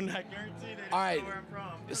is known. I guarantee they don't All right. know where I'm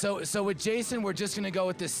from. So with Jason, we're just gonna go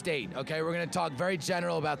with the state, okay? We're gonna talk very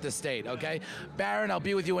general about the state, okay? Baron, I'll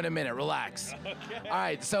be with you in a minute. Relax. Okay. All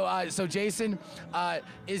right. So Jason,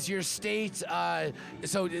 is your state?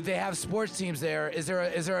 So they have sports teams there. Is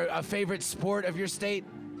there a favorite sport of your state?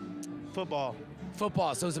 Football.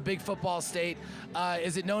 Football. So it's a big football state.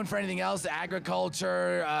 Is it known for anything else?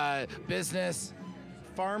 Agriculture, business?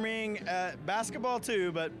 Farming, basketball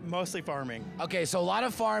too, but mostly farming. Okay, so a lot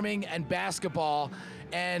of farming and basketball,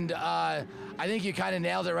 and I think you kind of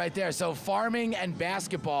nailed it right there. So farming and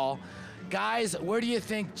basketball. Guys, where do you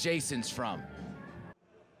think Jason's from?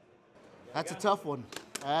 That's a tough one.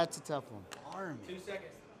 That's a tough one. 2 seconds.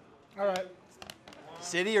 All right.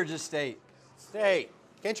 City or just state? State.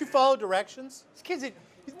 Can't you follow directions? This kid's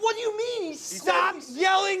what do you mean? Stop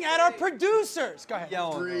yelling at our producers. Go ahead.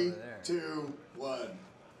 Yelling 3, over there. 2, 1.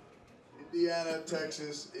 Indiana,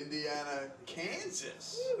 Texas, Indiana,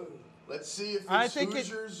 Kansas. Let's see if I it's think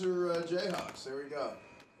Hoosiers or Jayhawks. There we go.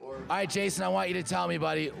 Or All right, Jason, I want you to tell me,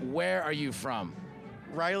 buddy, where are you from?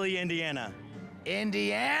 Riley, Indiana.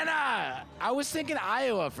 Indiana! I was thinking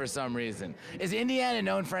Iowa for some reason. Is Indiana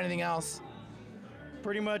known for anything else?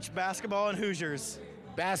 Pretty much basketball and Hoosiers.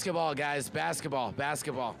 Basketball, guys. Basketball.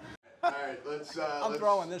 all right, let's. I'm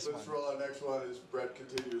throwing this Let's roll our next one as Bret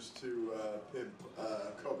continues to pimp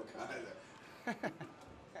Cobra Kai there.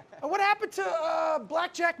 What happened to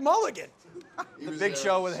Blackjack Mulligan? He was big there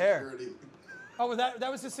show for with hair. security. Oh,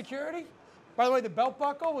 that was the security? By the way, the belt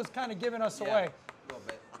buckle was kind of giving us away. A little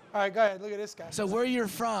bit. All right, go ahead. Look at this guy. So where you're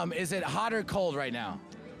from, is it hot or cold right now?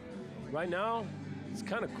 Right now, it's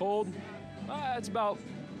kind of cold. It's about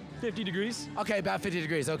 50 degrees. Okay, about 50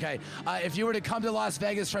 degrees, okay. If you were to come to Las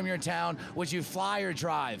Vegas from your town, would you fly or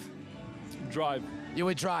drive? Drive. You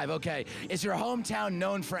would drive, okay. Is your hometown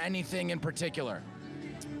known for anything in particular?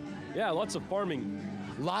 Yeah, lots of farming.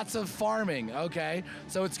 Lots of farming, okay.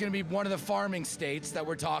 So it's gonna be one of the farming states that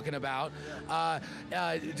we're talking about.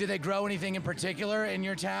 Do they grow anything in particular in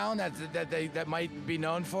your town that might be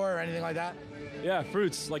known for or anything like that? Yeah,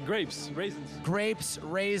 fruits like grapes, raisins. Grapes,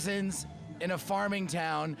 raisins in a farming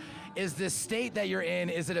town. Is the state that you're in,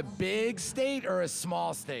 is it a big state or a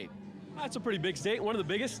small state? That's a pretty big state, one of the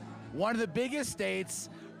biggest. One of the biggest states,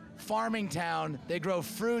 farming town. They grow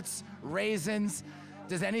fruits, raisins.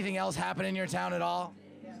 Does anything else happen in your town at all?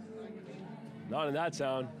 Not in that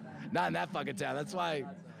town. Not in that fucking town. That's why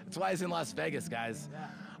he's in Las Vegas, guys.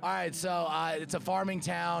 All right, so it's a farming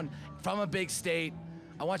town from a big state.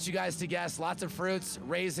 I want you guys to guess. Lots of fruits,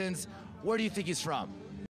 raisins. Where do you think he's from?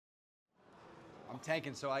 I'm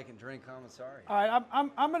tanking so I can drink commissary. All right,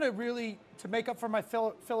 I'm gonna really, to make up for my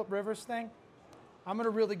Phillip Rivers thing, I'm gonna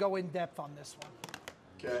really go in depth on this one.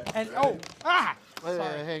 Okay. And ready? Wait,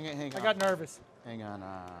 sorry. hang on. I got nervous. Hang on.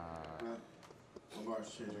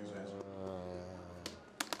 Lamar's changing his answer.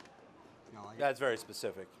 That's very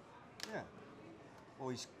specific. Yeah. Well,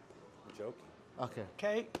 he's I'm joking. Okay.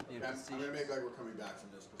 Okay. I'm gonna make like we're coming back from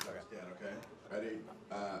this because I was dead. Okay. Ready?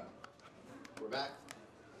 We're back.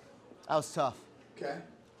 That was tough. Okay.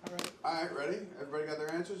 All right. All right. Ready? Everybody got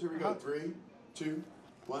their answers? Here we go. 3, 2,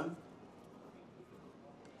 1.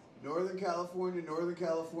 Northern California, Northern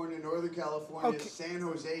California, Northern California, Okay. San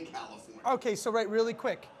Jose, California. Okay, so really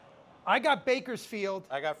quick. I got Bakersfield.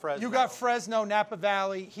 I got Fresno. You got Fresno, Napa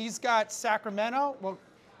Valley. He's got Sacramento. Well,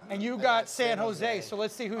 and you got San Jose. So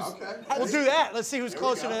let's see who's. Okay. We'll do that. Let's see who's Here we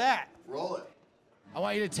closer go. to that. Roll it. I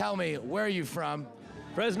want you to tell me, where are you from?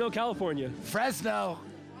 Fresno, California. Fresno.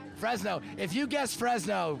 If you guess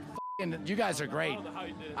Fresno, you guys are great.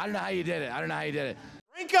 I don't know how you did it.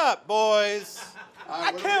 Drink up, boys. All right,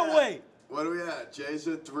 I what do can't we at? wait. What are we at? Jay's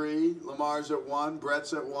at 3, Lamar's at 1,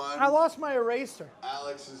 Brett's at 1. I lost my eraser.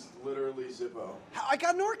 Alex is literally Zippo. I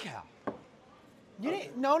got NorCal. You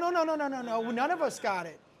didn't. No. None of us got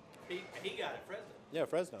it. He got it, Fresno. Yeah,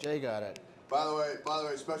 Fresno. Jay got it. By the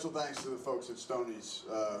way, special thanks to the folks at Stoney's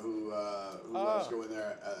who let us go in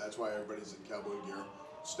there. That's why everybody's in cowboy gear.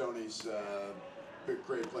 Stoney's,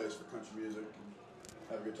 great place for country music.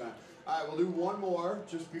 Have a good time. All right, we'll do one more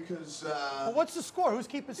just because. Well, what's the score? Who's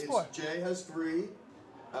keeping score? Jay has 3,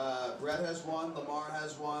 Brett has 1, Lamar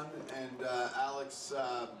has 1, and Alex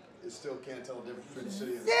still can't tell the difference between the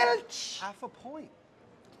city and the state. Half a point.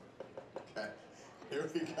 Okay, here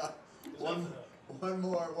we go. One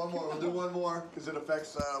more. We'll do one more because it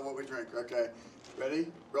affects what we drink. Okay, ready?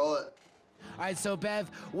 Roll it. All right, so Bev,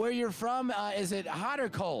 where you're from, is it hot or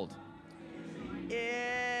cold?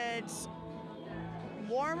 It's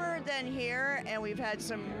warmer than here, and we've had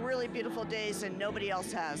some really beautiful days, and nobody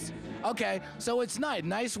else has. Okay, so it's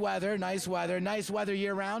nice weather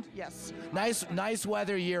year round? Yes. Nice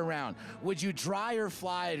weather year round. Would you dry or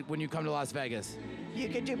fly when you come to Las Vegas? You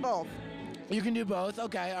could do both. You can do both,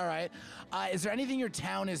 okay, all right. Is there anything your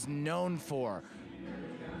town is known for?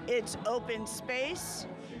 It's open space.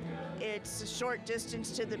 It's a short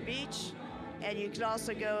distance to the beach, and you can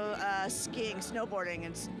also go skiing, snowboarding,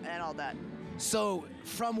 and all that. So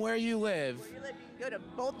from where you live, Where you live, you can go to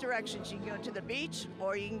both directions. You can go to the beach,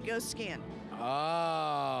 or you can go skiing.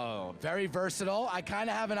 oh, very versatile. I kind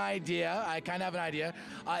of have an idea.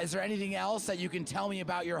 Is there anything else that you can tell me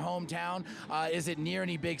about your hometown? Is it near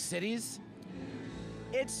any big cities?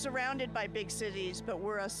 It's surrounded by big cities, but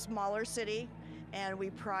we're a smaller city, and we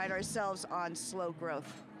pride ourselves on slow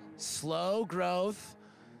growth. Slow growth,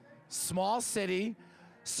 small city,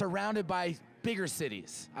 surrounded by bigger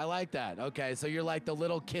cities. I like that. Okay, so you're like the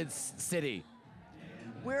little kids city.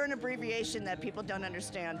 We're an abbreviation that people don't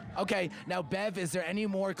understand. Okay, now Bev, is there any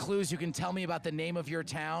more clues you can tell me about the name of your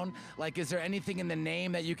town? Like, is there anything in the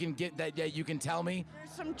name that you can get that you can tell me?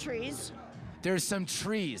 There's some trees There's some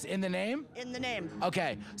trees in the name? in the name.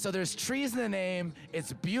 Okay, so there's trees in the name.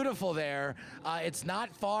 It's beautiful there. It's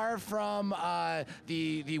not far from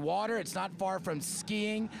the water. It's not far from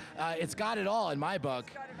skiing. It's got it all in my book.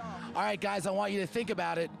 Got it all. All right, guys, I want you to think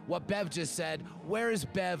about it. What Bev just said. Where is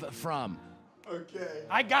Bev from? Okay.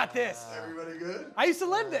 I got this. Everybody good? I used to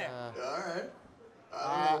live there. All right.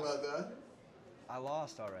 I don't know about that. I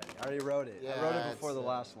lost already. I already wrote it. Yeah, I wrote it before it's, the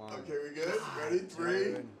last line. Okay, we good? Ready?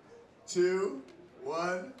 3, 2,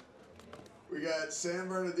 1. We got San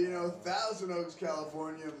Bernardino, Thousand Oaks,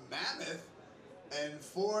 California, Mammoth, and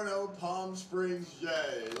 4-0 Palm Springs,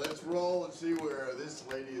 Jay. Let's roll and see where this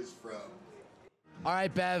lady is from. All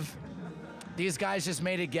right, Bev. These guys just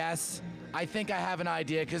made a guess. I think I have an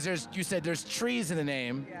idea because you said there's trees in the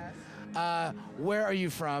name. Yes. Where are you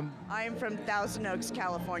from? I am from Thousand Oaks,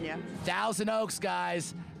 California. Thousand Oaks,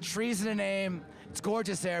 guys. Trees in the name. It's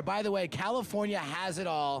gorgeous there. By the way, California has it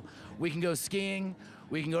all. We can go skiing.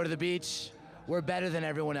 We can go to the beach. We're better than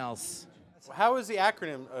everyone else. How is the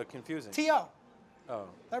acronym confusing? T.O. Oh.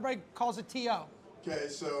 Everybody calls it T.O. Okay,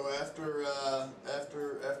 so after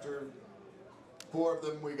 4 of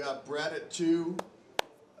them, we got Bret at 2.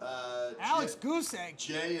 Alex Goose Egg.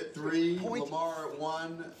 Jay at 3, Lamar at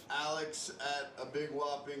 1, Alex at a big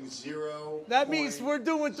whopping 0. That means we're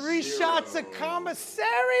doing 3 0. shots of commissario,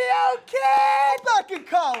 kid. Back in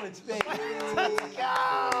college, baby. Let's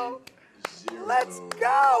go. 0. Let's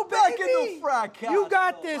go, Back in baby. the frat couch. You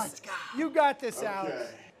got this. You got this, Alex. Okay.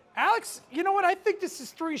 Alex, you know what? I think this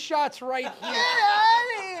is 3 shots right here. Get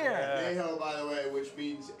out of here. Anejo, by the way, which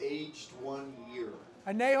means aged 1 year.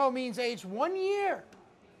 Anejo means age 1 year.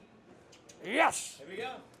 Yes. Here we go.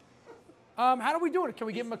 How do we do it? Can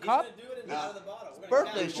we give him a cup? He's gonna do it out of the bottle. We're gonna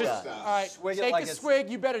Birthday count it. shot. All right, Swig it take like a it's- swig.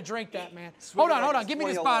 You better drink that, man. Swig Hold it on, like hold on. it's Give me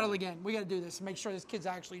this 2011. bottle again. We got to do this. Make sure this kid's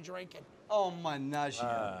actually drinking. Oh my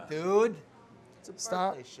nausea, dude. It's a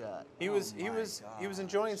Stop. birthday shot. He was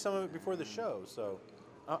enjoying some of it before the show, so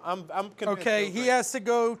I'm convinced. Okay, he'll he drink. has to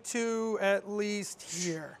go to at least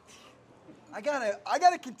here. I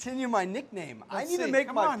gotta continue my nickname. I Let's need to see. make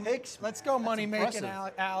Come my on. picks. Let's go money making,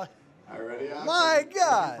 impressive. Alex. All right, ready, Alex? My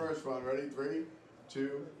God. First one, ready? 3,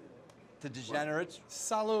 2. The degenerates.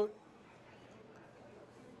 Salute.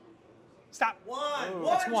 Stop. One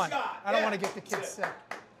That's one. shot. I don't Yeah. want to get the kids sick.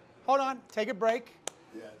 Hold on. Take a break.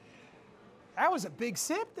 Yeah. That was a big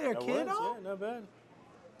sip there, That kid. was, yeah, not bad.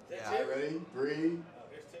 All right, ready? 3,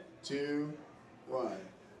 2, 1.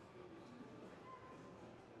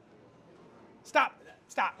 Stop.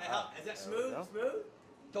 Stop. Is that smooth? Smooth?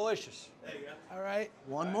 Delicious. There you go. All right.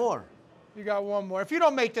 One more. You got one more. If you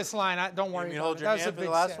don't make this line, don't You worry mean about hold it. your That was a hand for big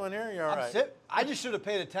the last sip. one here? You're all right. I just should have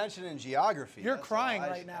paid attention in geography. You're That's all. crying I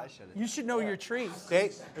right sh- now. I should've. You should know your trees.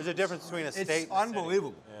 State. There's a difference between a state. It's and a city.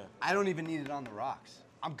 unbelievable. Yeah. I don't even need it on the rocks.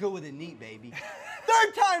 I'm good with it neat, baby.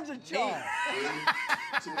 Third time's a charm.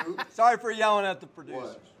 3, 2, Sorry for yelling at the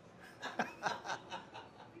producer. 1.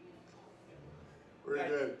 Pretty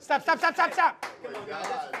good. Stop. Oh my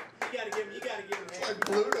God. You gotta give him a hand. Like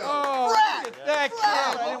Pluto. Oh, look at that kid.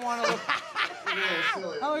 I didn't want to look.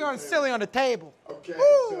 Silly. I'm going silly on the table. Okay,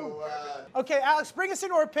 so Okay, Alex, bring us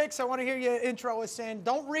into our picks. I want to hear you intro us in.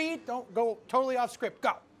 Don't read. Don't go totally off script.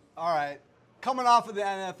 Go. All right. Coming off of the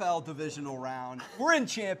NFL divisional round, we're in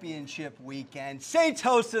championship weekend. Saints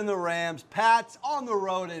hosting the Rams. Pats on the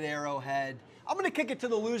road at Arrowhead. I'm going to kick it to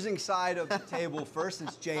the losing side of the table first,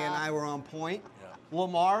 since Jay and I were on point.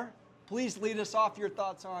 Lamar, please lead us off your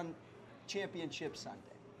thoughts on Championship Sunday.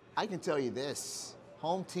 I can tell you this.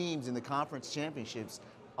 Home teams in the conference championships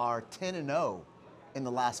are 10-0 in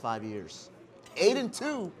the last 5 years.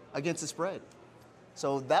 8-2 against the spread.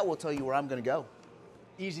 So that will tell you where I'm going to go.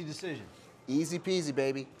 Easy decision. Easy peasy,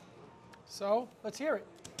 baby. So let's hear it.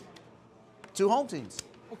 2 home teams.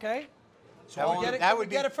 Okay. That would, get it- that can we would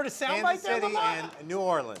be get it for the soundbite Kansas there, City Lamar? and New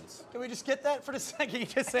Orleans. Can we just get that for the second? You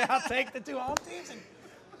just say, I'll take the 2 home teams. And,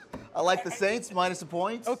 I like the Saints minus a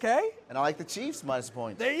point. okay. And I like the Chiefs minus a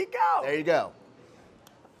point. There you go. There you go.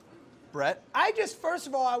 Bret? First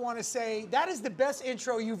of all, I want to say that is the best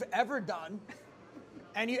intro you've ever done.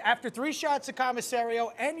 And you, after 3 shots of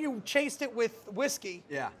commissario, and you chased it with whiskey.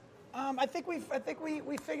 Yeah. I think we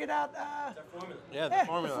figured out Yeah, the the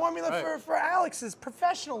formula. formula Right. for Alex's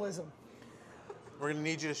professionalism. We're going to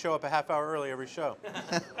need you to show up a half hour early every show.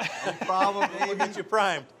 Probably. We'll get you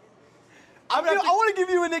primed. I want to give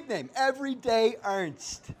you a nickname. Everyday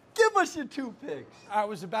Ernst. Get give us your 2 picks. I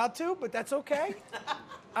was about to, but that's okay.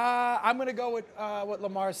 I'm going to go with what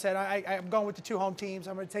Lamar said. I'm going with the 2 home teams.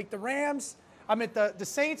 I'm going to take the Rams. I'm at the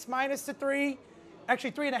Saints minus the 3.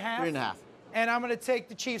 Actually, 3.5. 3.5. And I'm going to take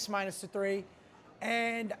the Chiefs minus the 3.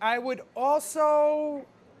 And I would also,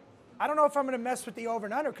 I don't know if I'm going to mess with the over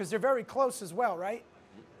and under because they're very close as well, right?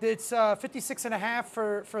 It's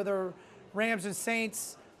 56.5 for the Rams and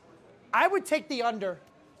Saints. I would take the under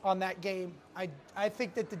on that game. I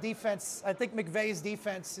think that the defense, I think McVay's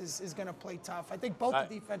defense is going to play tough. I think both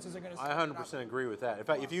the defenses are going to. I 100% agree with that.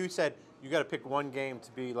 If you said you got to pick one game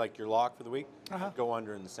to be like your lock for the week, I'd go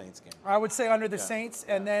under in the Saints game. I would say under the Saints,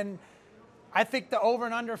 and then I think the over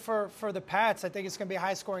and under for the Pats. I think it's going to be a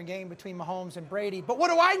high-scoring game between Mahomes and Brady. But what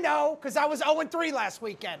do I know? Because I was 0-3 last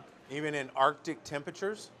weekend. Even in Arctic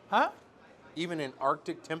temperatures? Huh? Even in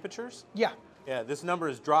Arctic temperatures? Yeah. Yeah, this number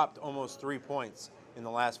has dropped almost 3 points in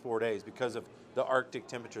the last 4 days because of the Arctic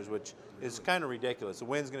temperatures, which is kind of ridiculous. The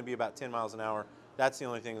wind's going to be about 10 miles an hour. That's the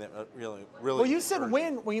only thing that really. Well, you said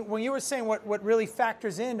wind when you were saying what really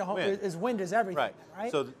factors in is wind is everything,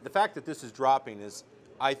 right? So the fact that this is dropping is,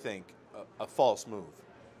 I think, a false move,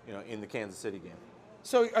 in the Kansas City game.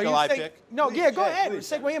 So are Shall you I saying? pick? No, Please, yeah, go Jay, ahead. please,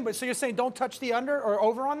 Segue in. But so you're saying don't touch the under or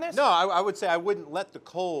over on this? No, I would say I wouldn't let the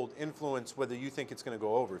cold influence whether you think it's going to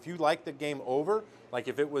go over. If you like the game over, like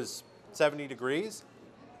if it was 70 degrees,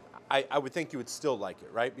 I would think you would still like it,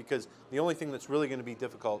 right? Because the only thing that's really going to be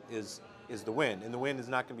difficult is the wind, and the wind is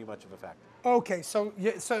not going to be much of a factor. Okay, so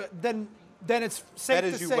then it's safe That to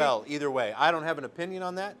is say. you well either way. I don't have an opinion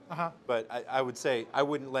on that, but I would say I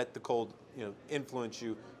wouldn't let the cold influence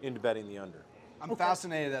you into betting the under. I'm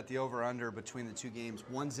fascinated at the over/under between the two games.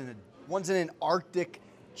 One's in an Arctic,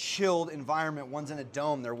 chilled environment. One's in a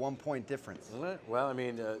dome. They're 1 point difference. Well, I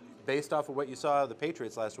mean, based off of what you saw of the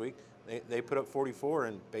Patriots last week, they put up 44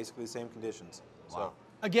 in basically the same conditions. Wow. So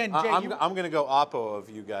again, Jay, I'm going to go oppo of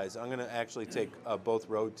you guys. I'm going to actually take both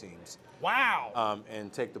road teams. Wow.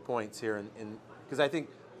 And take the points here, because I think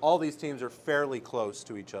all these teams are fairly close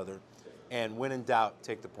to each other, and when in doubt,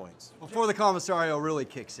 take the points. Before the commissario really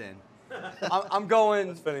kicks in, I'm going.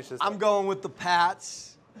 Let's finish this. I'm going with the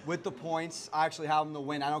Pats with the points. I actually have them to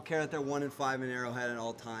win. I don't care that they're 1-5 in Arrowhead at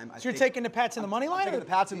all time. So you're taking the Pats in the money line? I'm taking the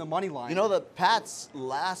Pats in the money line. You know, the Pats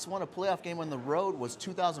last won a playoff game on the road was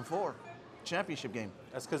 2004, championship game.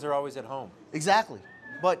 That's because they're always at home. Exactly.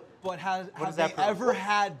 But have they ever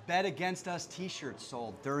had bet against us T-shirts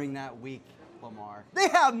sold during that week, Lamar? They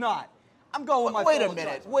have not. I'm going with my Wait fellow a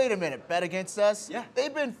minute. judge. Wait a minute. Bet against us? Yeah.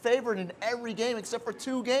 They've been favored in every game except for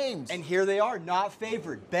 2 games. And here they are, not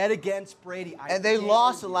favored. Bet against Brady. And they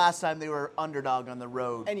lost the last time they were underdog on the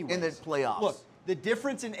road Anyways, in the playoffs. Look, the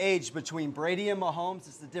difference in age between Brady and Mahomes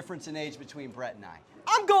is the difference in age between Bret and I.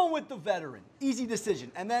 I'm going with the veteran. Easy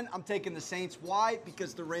decision. And then I'm taking the Saints. Why?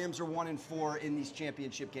 Because the Rams are 1-4 in these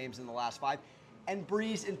championship games in the last 5. And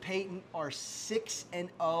Breeze and Peyton are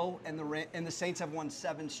 6-0, and the Saints have won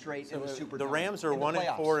 7 straight in the Superdome. The Rams are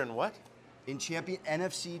 1-4 in what? In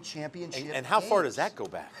NFC championship. And how far does that go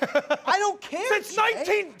back? I don't care.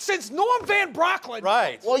 Since Norm Van Brocklin.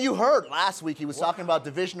 Right. Well, you heard last week he was talking about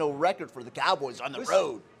divisional record for the Cowboys on the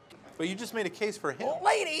road. But you just made a case for him.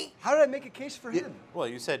 Lady. How did I make a case for him? Well,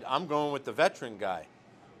 you said I'm going with the veteran guy.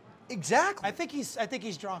 Exactly. I think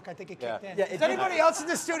he's drunk. I think it kicked in. Yeah, Is anybody else in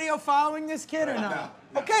the studio following this kid or not?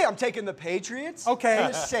 Okay, I'm taking the Patriots. Okay.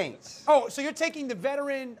 And the Saints. Oh, so you're taking the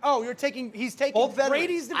veteran. Oh, he's taking Both veterans.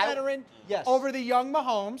 Brady's the veteran Yes. over the young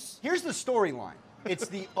Mahomes. Here's the storyline. It's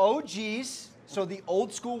the OGs, so the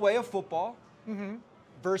old school way of football,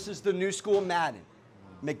 versus the new school Madden.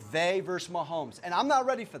 McVay versus Mahomes. And I'm not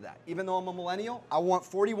ready for that. Even though I'm a millennial, I want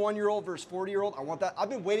 41-year-old versus 40-year-old. I want that.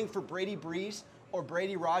 I've been waiting for Brady Breeze or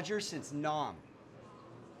Brady Rogers since Nam.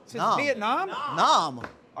 Since Vietnam? Nam.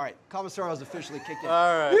 All right, Commissario's officially kicked in.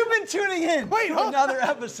 All right. You've been tuning in to another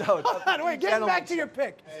episode. Hold on, wait, getting back to your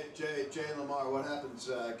pick. Hey, Jay and Lamar, what happens?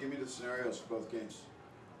 Give me the scenarios for both games.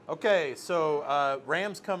 Okay, so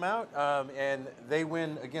Rams come out and they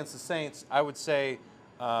win against the Saints. I would say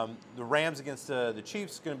the Rams against the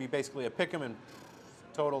Chiefs is going to be basically a pick 'em in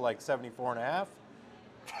total like 74.5.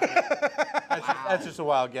 That's just a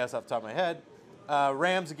wild guess off the top of my head.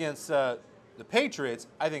 Rams against the Patriots,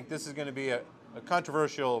 I think this is going to be a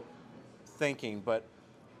controversial thinking, but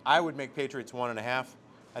I would make Patriots 1.5.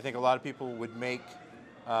 I think a lot of people would make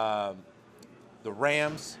the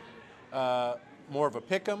Rams more of a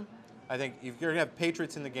pick 'em. I think if you're gonna have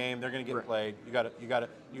Patriots in the game, they're gonna get played. You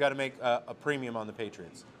gotta make a premium on the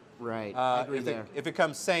Patriots. Right. I agree there. If it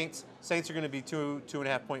comes Saints are gonna be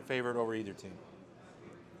 2.5 point favorite over either team.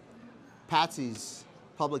 Patsy's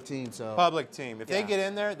public team, so. Public team. If they get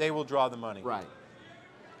in there, they will draw the money. Right.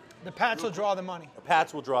 The Pats will draw the money. The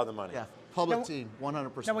Pats will draw the money. Yeah, public Now- team,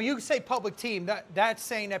 100%. Now, when you say public team, that's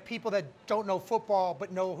saying that people that don't know football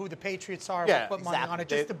but know who the Patriots are Yeah, will put money on it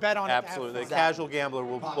They- just to bet on it. Absolutely. To The have fun. casual gambler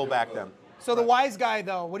will back them. So the wise guy,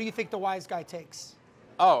 though, what do you think the wise guy takes?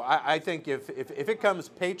 Oh, I think if it comes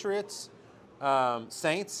Patriots,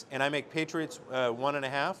 Saints, and I make Patriots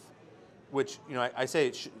 1.5, which I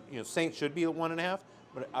say Saints should be at 1.5,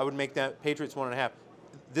 but I would make that Patriots 1.5.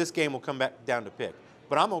 This game will come back down to pick,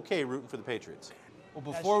 but I'm okay rooting for the Patriots. Well,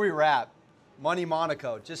 before we wrap, Money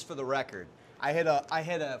Monaco, just for the record, I had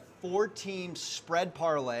a 4-team spread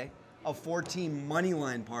parlay, a 4-team money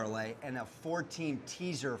line parlay, and a 4-team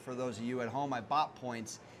teaser for those of you at home. I bought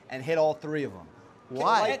points and hit all 3 of them.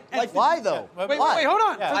 Why? Why though? Wait, Why? hold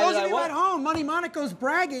on. Yeah. For those of you Why? at home, Money Monaco's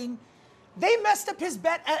bragging. They messed up his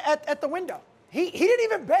bet at the window. He didn't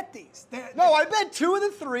even bet these. No, I bet 2 of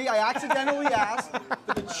the 3. I accidentally asked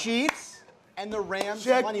for the Chiefs and the Rams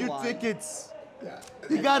Check money your line. tickets.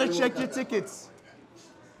 You gotta check your tickets.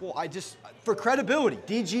 Well, for credibility,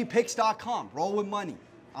 dgpicks.com. Roll with money.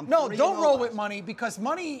 No, don't 3-0 roll last. with money because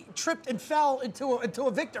money tripped and fell into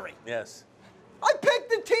a victory. Yes. I picked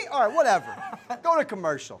the team. All right, whatever. Go to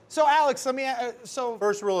commercial. So Alex, let me.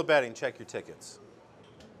 First rule of betting: check your tickets.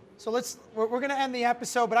 So we're going to end the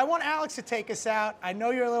episode, but I want Alex to take us out. I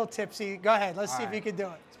know you're a little tipsy. Go ahead. Let's see if you can do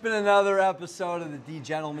it. It's been another episode of the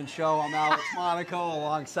DeGentlemen Show. I'm Alex Monaco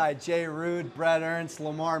alongside Jay Rood, Bret Ernst,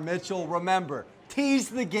 Lamar Mitchell. Remember, tease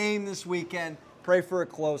the game this weekend. Pray for a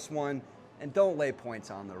close one. And don't lay points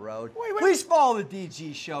on the road. Wait. Please follow the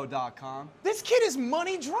DGShow.com. This kid is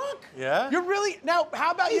money drunk. Yeah? You're really now. How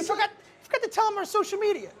about you forgot to tell him our social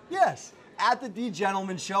media? Yes, at the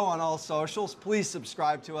DeGentlemen Show on all socials. Please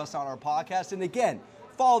subscribe to us on our podcast. And again,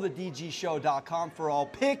 follow the DGShow.com for all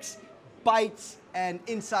picks, bites, and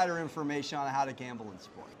insider information on how to gamble in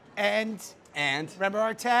sport. And And, remember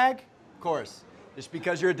our tag? of course, just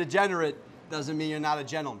because you're a degenerate doesn't mean you're not a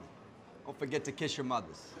gentleman. Don't forget to kiss your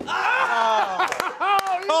mothers.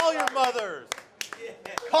 Call your mothers.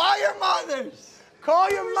 Call your mothers! Call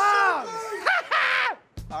your moms.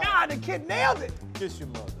 God, the kid nailed it. Kiss your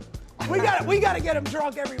mother. We got to get him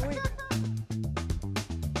drunk every week.